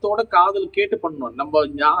கவனத்தோட காதல் கேட்டு பண்ணணும்.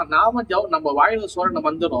 நம்ம வாயில சொல்ற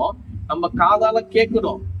மந்திரம் நம்ம காதால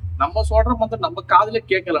கேட்கணும். நம்ம சொல்ற மந்திரம் நம்ம காதுல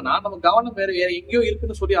கேட்கலன்னா நம்ம கவனம் வேற எங்கேயோ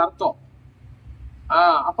இருக்குன்னு சொல்லி அர்த்தம்.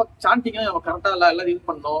 அப்ப சாண்டிங்க நம்ம கரெக்டா எல்லாம் இது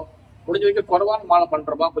பண்ணணும். முடிஞ்ச வரைக்கும் குறைவான மாலை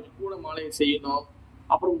பண்றோமா கொஞ்சம் கூட மாலையை செய்யணும்.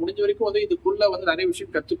 அப்புறம் முடிஞ்ச வரைக்கும் வந்து இதுக்குள்ள வந்து நிறைய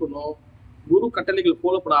விஷயம் கத்துக்கணும். குரு கட்டளைகள்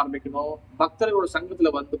ஃபாலோ பண்ண ஆரம்பிக்கணும். பக்தர்களோட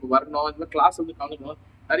சங்கத்துல வந்து வரணும். இந்த மாதிரி கிளாஸ் வந்து கலந்துக்கணும்.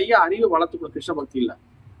 நிறைய அறிவை வளர்த்துக்கணும் கிருஷ்ண பக்தியில.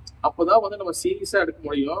 அப்போதான் வந்து நம்ம சீரியஸா எடுக்க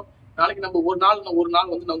முடியும். நாளைக்கு நம்ம ஒரு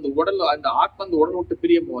நாள் வந்து நம்ம உடல் அந்த ஆத்மா அந்த உடல் விட்டு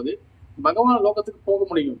பிரியும் போது பகவான் லோகத்துக்கு போக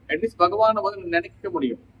முடியும். அட்லீஸ்ட் பகவானை வந்து நினைக்க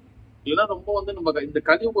முடியும். இல்லைன்னா ரொம்ப வந்து நம்ம இந்த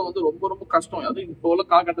கலியுகம் வந்து ரொம்ப ரொம்ப கஷ்டம். அதுவும் இப்போ உள்ள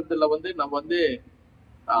காலகட்டத்துல வந்து நம்ம வந்து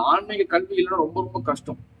ஆன்மீக கல்வி இல்லைன்னா ரொம்ப ரொம்ப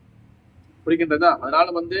கஷ்டம். புரிகின்றதா? அதனால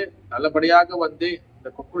வந்து நல்லபடியாக வந்து இந்த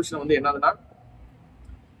கொன்க்ளூஷன் வந்து என்னதுன்னா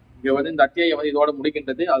இங்க வந்து இந்த அத்தியாயம் வந்து இதோட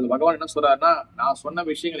முடிக்கின்றது. அது பகவான் என்ன சொல்றாருன்னா நான் சொன்ன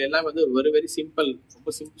விஷயங்கள் எல்லாம் வந்து வெரி சிம்பிள்,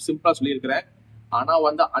 ரொம்ப சிம்பிளா சொல்லியிருக்கிறேன். ஆனா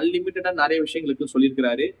வந்து அன்லிமிட்டடா நிறைய விஷயங்களுக்கு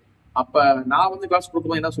சொல்லியிருக்கிறாரு. அப்ப நான் வந்து கிளாஸ்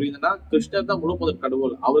கொடுக்கும்போது என்ன சொல்லியிருந்தேன்னா கிருஷ்ணர் தான் முழு முதல்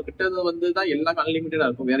கடவுள், அவர்கிட்ட வந்து தான் எல்லாமே அன்லிமிட்டடா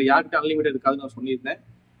இருக்கும், வேற யார்கிட்ட அன்லிமிட்டட் இருக்காதுன்னு நான் சொல்லியிருந்தேன்.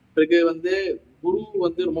 பிறகு வந்து குரு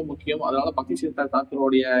வந்து ரொம்ப முக்கியம். அதனால பக்தி சித்தார்த்த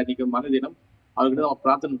தாக்கருடைய இன்னைக்கு மன தினம், அவர்கிட்ட நம்ம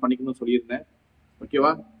பிரார்த்தனை பண்ணிக்கணும்னு சொல்லியிருந்தேன்.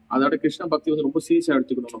 ஓகேவா? அதோட கிருஷ்ண பக்தி வந்து ரொம்ப சீரியஸா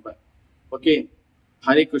எடுத்துக்கணும் நம்ம. ஓகே?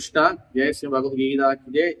 ஹரே கிருஷ்ணா. ஜெய் ஸ்ரீ பகவத்கீதா கி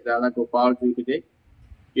ஜெய், ராதா கோபால் ஜி கி ஜெய்.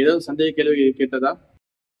 ஏதாவது சந்தேக கேள்வி கேட்டதா?